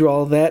playing through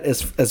all of that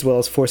as well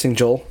as forcing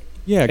Joel.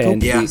 Yeah, go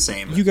And- Yeah,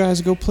 same. You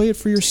guys go play it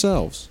for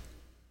yourselves.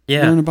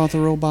 Yeah. Learn about the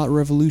robot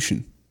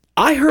revolution.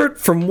 I heard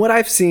from what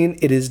I've seen,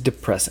 it is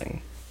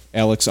depressing.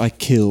 Alex, I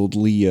killed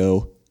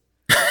Leo.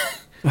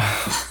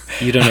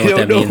 You don't know I what don't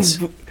that know. means.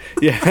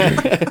 Yeah,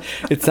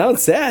 it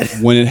sounds sad.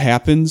 When it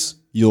happens,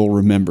 you'll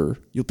remember.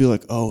 You'll be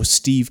like, oh,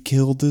 Steve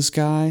killed this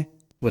guy?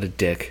 What a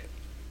dick.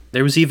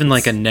 There was even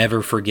like a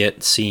never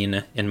forget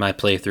scene in my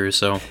playthrough,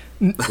 so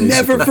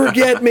Never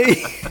forget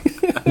me.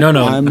 no,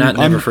 I'm- not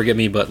never I'm- forget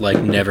me, but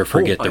like never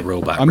forget the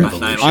robot I'm,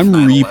 revolution. I'm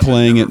 9/11,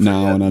 replaying it never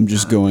now, forget. and I'm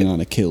just going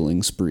on a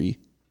killing spree.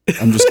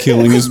 I'm just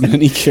killing as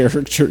many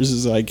characters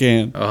as I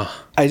can.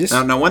 I just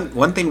Now,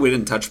 one thing we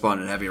didn't touch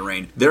upon in Heavy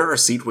Rain, there are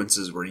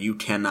sequences where you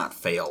cannot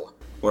fail,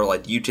 where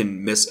like you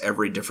can miss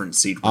every different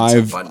sequence.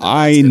 and button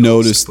I events. It'll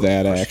noticed just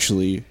that push.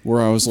 actually,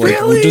 where I was like,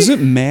 Really? well, does it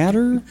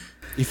matter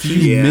if you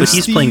Yeah. miss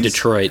But he's playing these?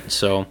 Detroit,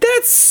 so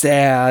that's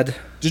sad.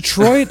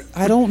 Detroit,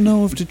 I don't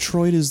know if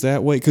Detroit is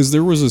that way, because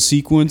there was a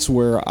sequence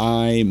where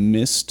I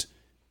missed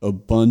a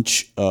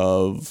bunch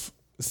of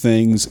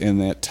things,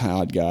 and that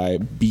Todd guy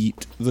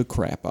beat the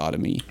crap out of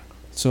me.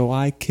 So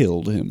I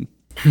killed him.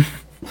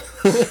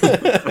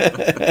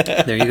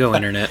 there you go,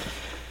 internet.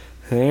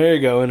 There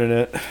you go,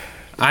 internet.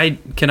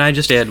 Can I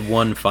just add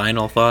one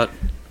final thought?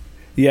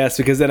 Yes,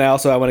 because then I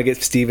want to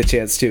give Steve a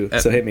chance too.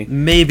 So hit me.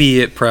 Maybe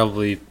it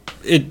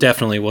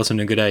definitely wasn't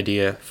a good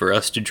idea for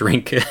us to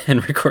drink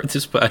and record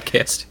this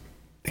podcast.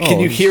 Can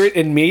you hear it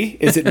in me?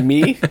 Is it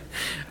me?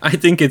 I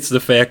think it's the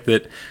fact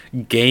that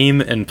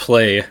game and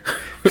play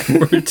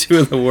were two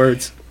of the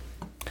words.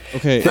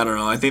 Okay. I don't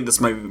know. I think this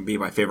might even be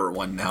my favorite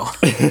one now.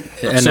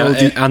 And So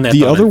on that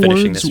the thought, other I'm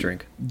finishing words, this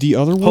drink. the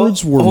other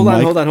words were hold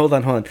Mike-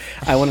 on.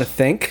 I want to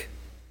thank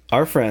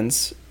our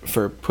friends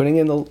for putting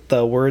in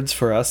the words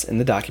for us in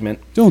the document.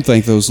 Don't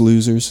thank those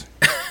losers.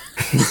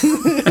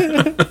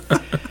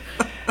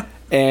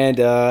 And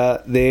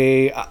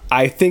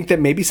I think that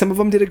maybe some of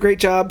them did a great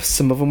job.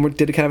 Some of them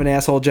did a kind of an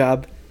asshole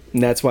job.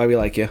 And that's why we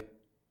like you.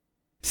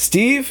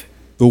 Steve,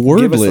 The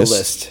word give us the list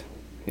list.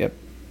 Yep.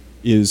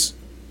 is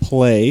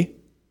play.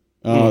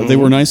 They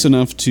were nice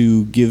enough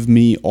to give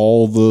me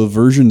all the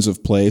versions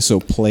of play, so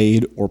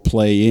played or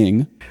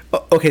playing.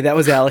 Okay, that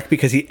was Alec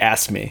because he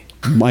asked me.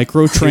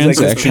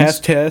 Microtransactions.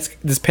 He's like,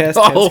 does past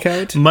Oh,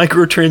 tense count?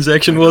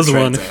 microtransaction was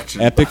one.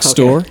 Transaction. Epic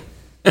Store.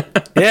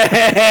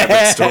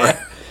 Yeah. Store.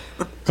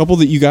 A couple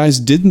that you guys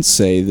didn't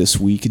say this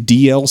week.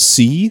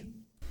 DLC.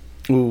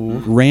 Ooh.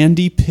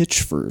 Randy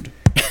Pitchford.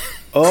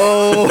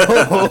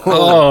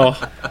 Oh,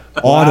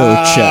 Auto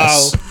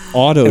chess.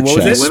 Auto And what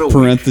was chess, it?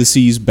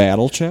 parentheses,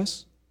 battle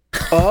chess.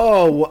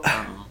 Oh.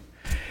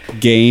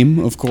 Game,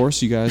 of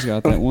course. You guys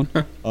got that one.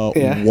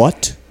 Yeah.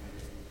 What?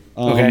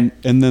 Okay.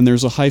 And then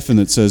there's a hyphen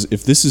that says,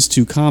 if this is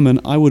too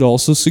common, I would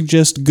also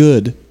suggest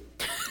good.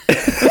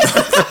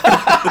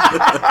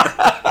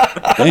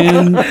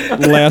 And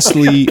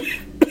lastly,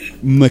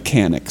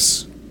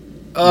 mechanics.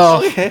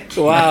 Okay.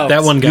 Wow.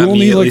 that one You got me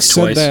only at like least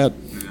said twice. that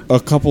a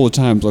couple of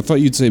times. I thought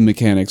you'd say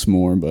mechanics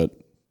more, but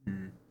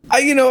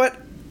You know what?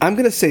 I'm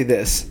going to say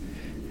this.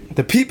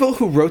 The people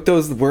who wrote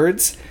those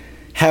words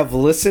have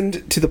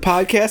listened to the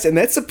podcast, and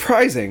that's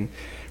surprising.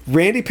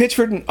 Randy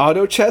Pitchford and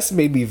Auto Chess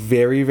made me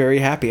very, very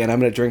happy, and I'm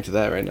going to drink to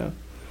that right now.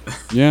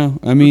 yeah.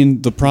 I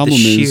mean, the problem is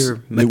sheer it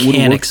would have worked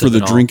mechanics for of the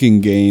it all.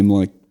 drinking game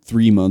like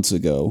 3 months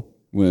ago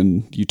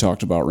when you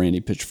talked about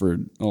Randy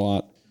Pitchford a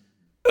lot.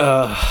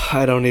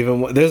 I don't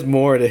even there's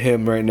more to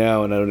him right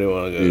now, and I don't even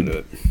want to go into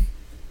it.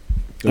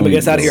 I'm going to get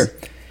us out of here.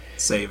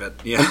 Save it.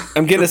 Yeah.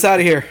 I'm getting us out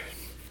of here.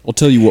 I'll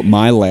tell you what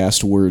my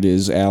last word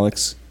is,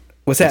 Alex.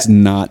 What's that? It's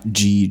not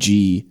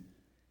GG.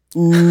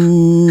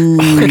 Ooh.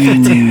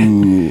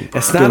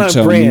 It's not Don't on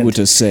tell me brand. what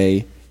to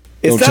say.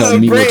 It's Don't not tell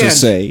on me what to brand.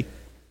 say.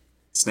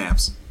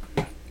 Snaps.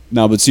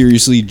 No, but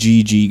seriously,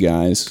 GG,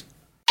 guys.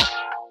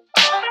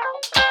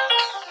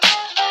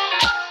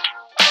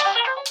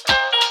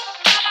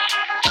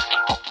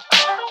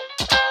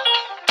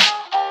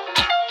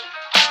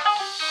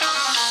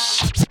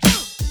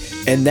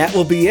 And that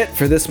will be it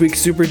for this week's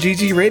Super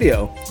GG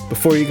Radio.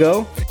 Before you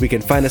go, we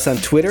can find us on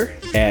Twitter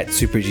at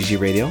Super GG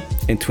Radio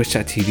and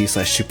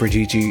twitch.tv/Super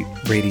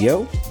GG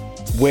Radio.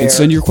 Where And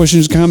send your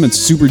questions and comments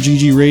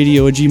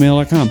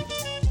superggradio@gmail.com.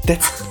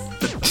 that's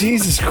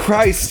Jesus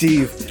Christ,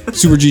 Steve.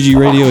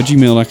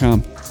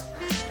 superggradio@gmail.com.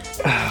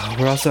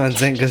 We're also on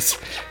Zynga's.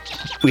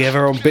 We have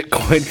our own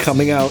Bitcoin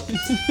coming out.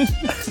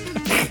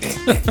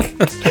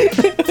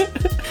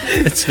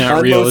 It's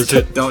not real, is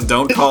it? Don't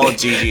call it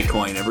GG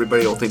coin.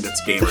 Everybody will think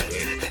that's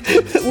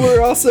Gamergate.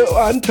 We're also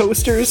on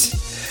Toasters.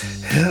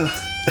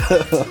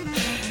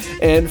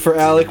 And for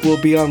Alec, we'll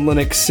be on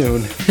Linux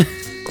soon.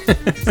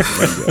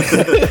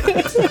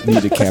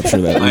 Need to capture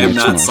that. I am Linux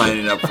not market.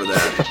 signing up for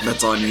that.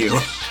 That's on you.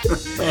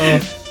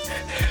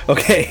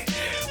 Okay.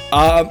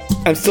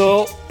 I'm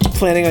still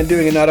planning on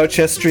doing an auto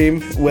chess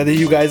stream, whether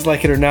you guys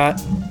like it or not.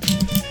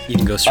 You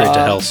can go straight to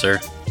hell, sir.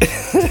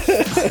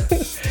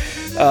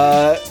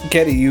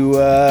 Getty, you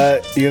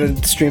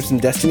gonna stream some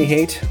Destiny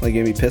hate? Like,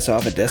 gonna be pissed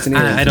off at Destiny?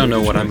 I don't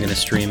know what I'm going to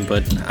stream,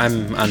 but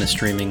I'm on a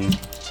streaming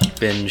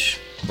binge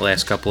the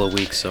last couple of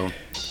weeks, so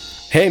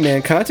Hey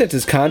man, content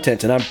is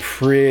content, and I'm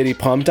pretty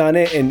pumped on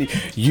it. And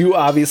you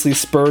obviously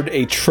spurred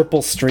a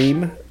triple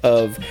stream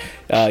of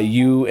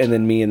you and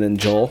then me and then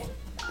Joel,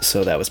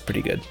 so that was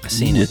pretty good. I've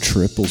seen A it.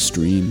 triple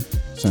stream.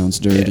 Sounds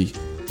dirty.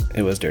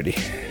 It was dirty.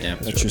 Yeah. It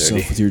was Touch real yourself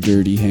dirty. with your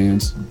dirty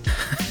hands.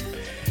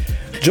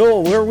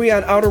 Joel, where are we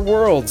on Outer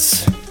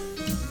Worlds?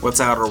 What's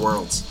Outer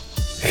Worlds?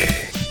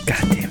 God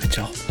damn it,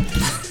 Joel.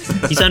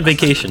 He's on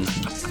vacation.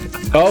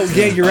 Oh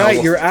yeah, you're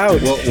right. You're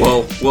out.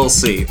 We'll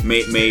see.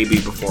 Maybe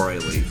before I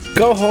leave.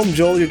 Go home,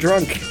 Joel. You're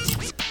drunk.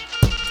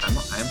 I'm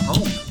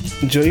home.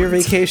 Enjoy your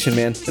vacation,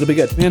 man. It'll be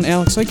good. Man,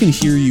 Alex, I can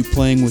hear you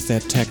playing with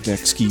that tech deck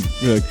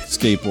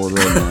skateboard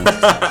right now.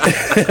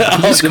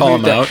 Just call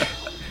him out.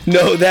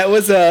 No, that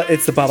was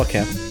it's the bottle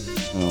cap.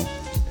 Oh.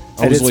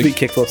 I did sweet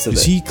kickflips with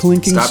is it. he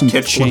clinking Stop some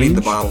kick flipping change?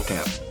 the bottle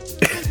cap.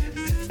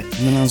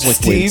 And then I was like,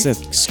 wait, it's that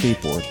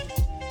skateboard.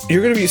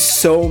 You're gonna be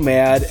so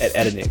mad at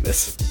editing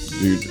this.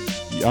 Dude,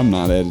 I'm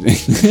not editing.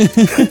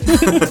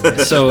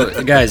 So,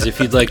 guys, if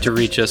you'd like to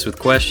reach us with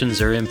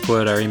questions or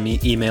input, our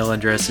email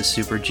address is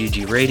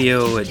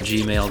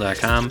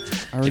superggradio@gmail.com.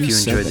 If already you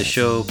said enjoyed the that.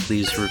 show,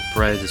 please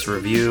write us a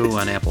review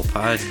on Apple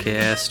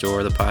Podcast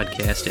or the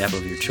podcast app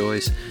of your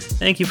choice.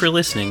 Thank you for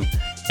listening.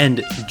 And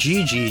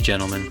GG,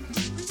 gentlemen.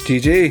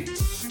 GG.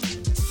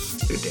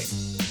 Good day.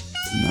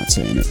 I'm not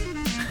saying it.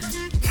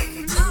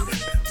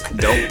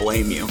 Don't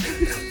blame you.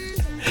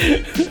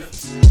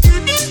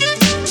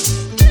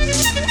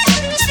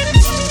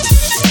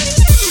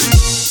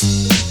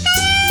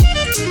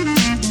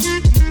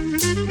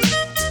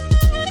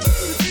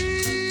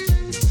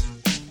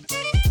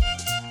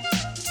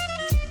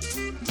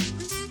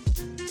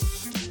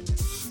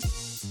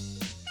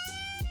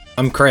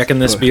 I'm cracking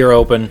this beer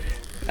open.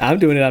 I'm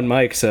doing it on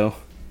mic, so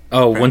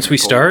Oh, once we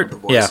Pull start? the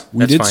voice. Yeah, We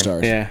that's did fine.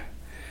 start. yeah.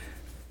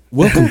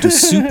 Welcome to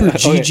Super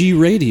GG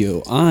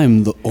Radio.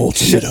 I'm the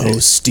ultimate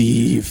host,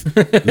 Steve.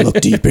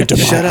 Look deep into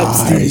my Shut up,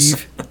 eyes.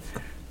 Steve.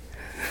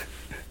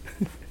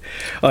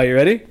 Oh, you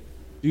ready?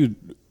 Dude,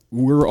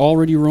 we're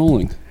already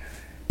rolling.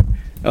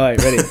 All right,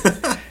 ready.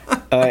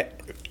 All right,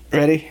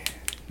 ready?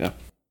 Go.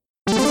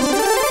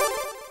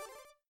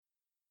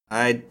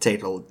 I'd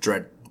take a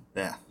dread.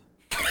 Yeah.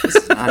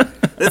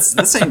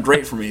 This ain't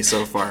great for me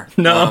so far.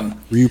 No.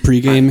 Were you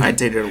pregame? I'd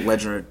take a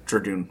Legend of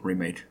Dragoon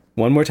remake.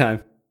 One more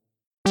time.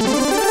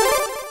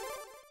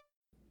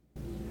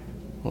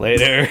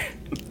 Later.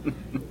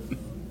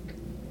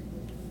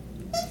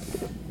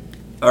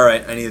 All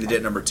right, I need to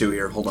get number 2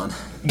 here. Hold on.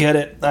 Get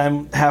it.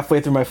 I'm halfway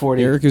through my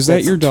 40. Eric, is that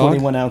That's your dog?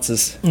 21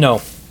 ounces.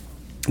 No,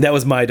 That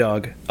was my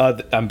dog.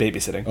 I'm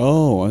babysitting.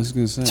 Oh, I was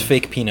going to it's say.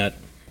 fake peanut.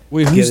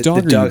 Wait, Get whose it, dog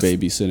the are you dog's-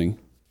 babysitting?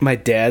 My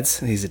dad's.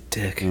 He's a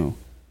dick. Oh.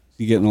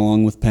 You getting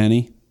along with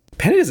Penny?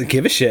 Penny doesn't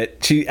give a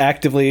shit. She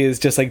actively is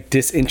just like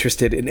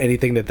disinterested in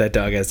anything that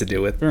dog has to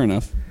do with. Fair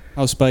enough.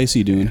 How's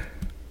Spicy doing?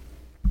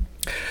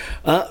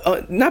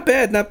 Not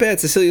bad, not bad.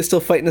 Cecilia's still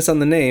fighting us on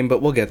the name,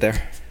 but we'll get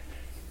there.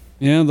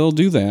 Yeah, they'll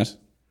do that.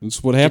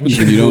 That's what happens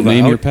when you don't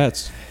name your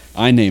pets.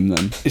 I name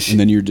them, and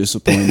then you're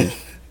disappointed.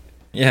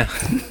 Yeah.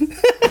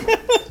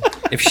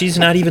 If she's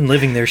not even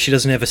living there, she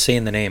doesn't have a say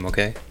in the name,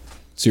 okay? Well,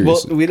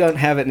 Seriously. we don't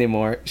have it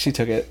anymore. She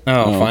took it.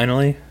 Oh, Oh.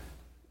 finally?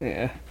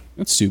 Yeah.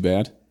 That's too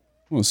bad.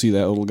 I want to see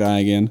that little guy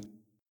again.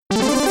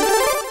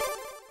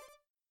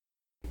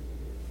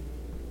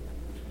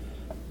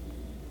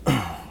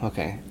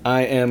 Okay.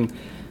 I am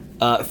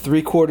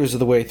 3/4 of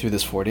the way through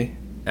this 40.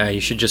 You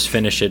should just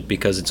finish it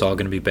because it's all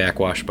going to be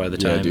backwashed by the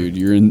time. Yeah, dude,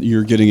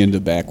 you're getting into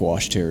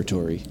backwash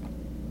territory.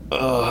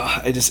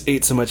 I just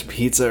ate so much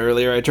pizza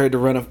earlier. I tried to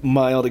run a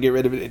mile to get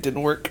rid of it. It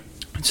didn't work.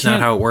 It's not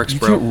how it works, You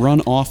bro. can't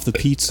run off the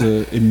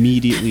pizza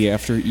immediately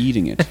after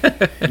eating it.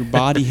 Your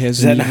body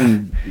hasn't that-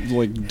 even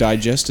like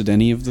digested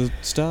any of the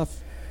stuff.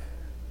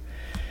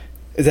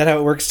 Is that how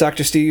it works,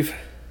 Dr. Steve?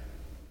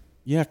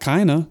 Yeah,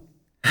 kinda.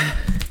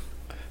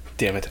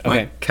 Damn it.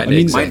 Okay. Kinda I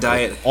mean, My exactly.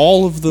 diet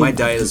All of the My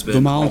diet has the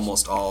been mole-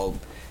 almost all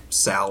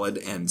salad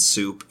and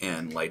soup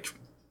and like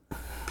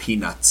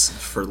peanuts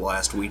for the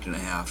last week and a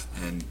half,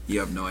 and you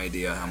have no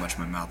idea how much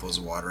my mouth was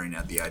watering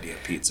at the idea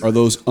of pizza. Are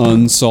those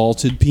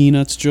unsalted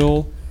peanuts,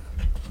 Joel?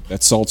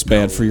 That salt's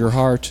bad for your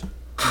heart.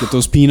 Get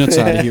those peanuts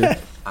out of here.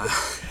 I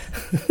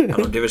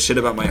don't give a shit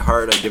about my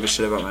heart. I give a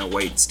shit about my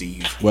weight,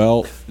 Steve.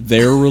 Well,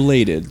 they're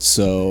related,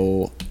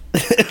 so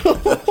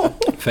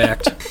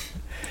Fact.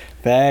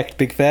 Fact.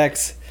 Big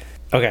facts.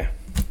 Okay.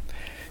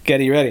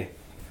 Getty, you ready?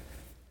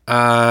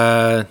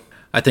 I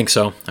think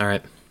so. All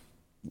right.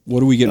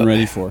 what are we getting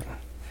ready for?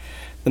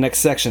 The next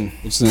section.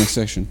 What's the next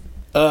section?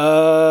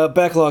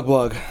 Backlog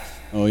blog.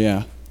 Oh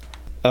yeah.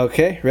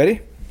 Okay.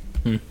 Ready?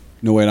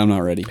 No wait, I'm not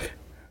ready.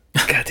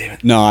 God damn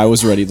it. No, I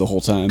was ready the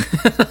whole time.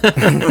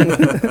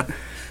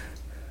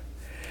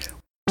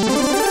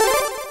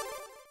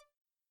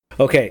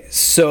 Okay.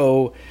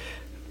 So.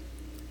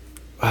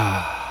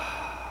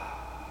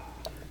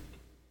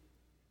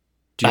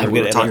 Do you I'm We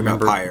gonna were talking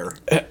remember? about pyre.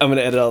 I'm going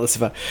to edit all this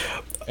stuff out.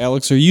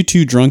 Alex, are you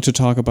too drunk to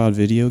talk about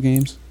video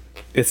games?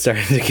 It's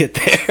starting to get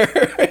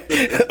there.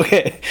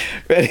 Okay.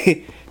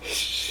 Ready?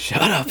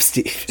 Shut up,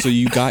 Steve. So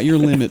you got your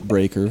limit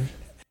breaker.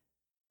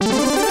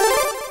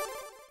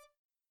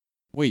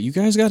 Wait, you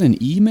guys got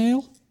an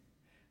email?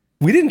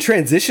 We didn't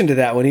transition to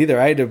that one either.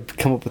 I had to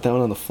come up with that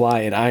one on the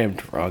fly, and I am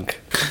drunk.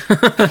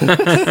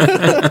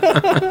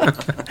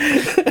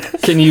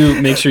 Can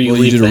you make sure you Well,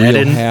 you leave did a that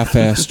real in?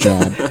 half-ass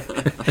job.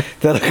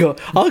 That'll go.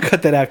 I'll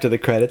cut that after the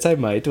credits. I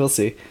might. We'll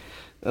see.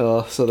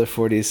 Oh, so the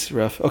 40's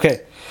rough.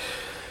 Okay.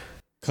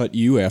 Cut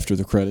you after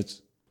the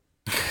credits.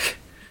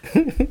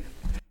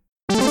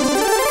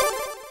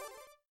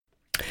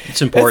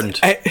 It's important.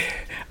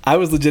 I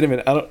was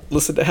legitimate. I don't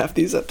listen to half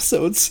these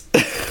episodes.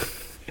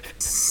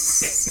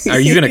 Are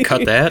you going to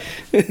cut that?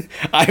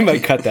 I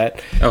might cut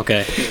that.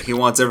 Okay. He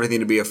wants everything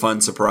to be a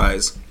fun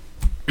surprise.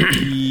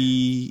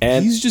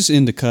 And- He's just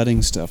into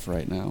cutting stuff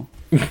right now.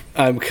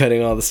 I'm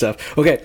cutting all the stuff. Okay.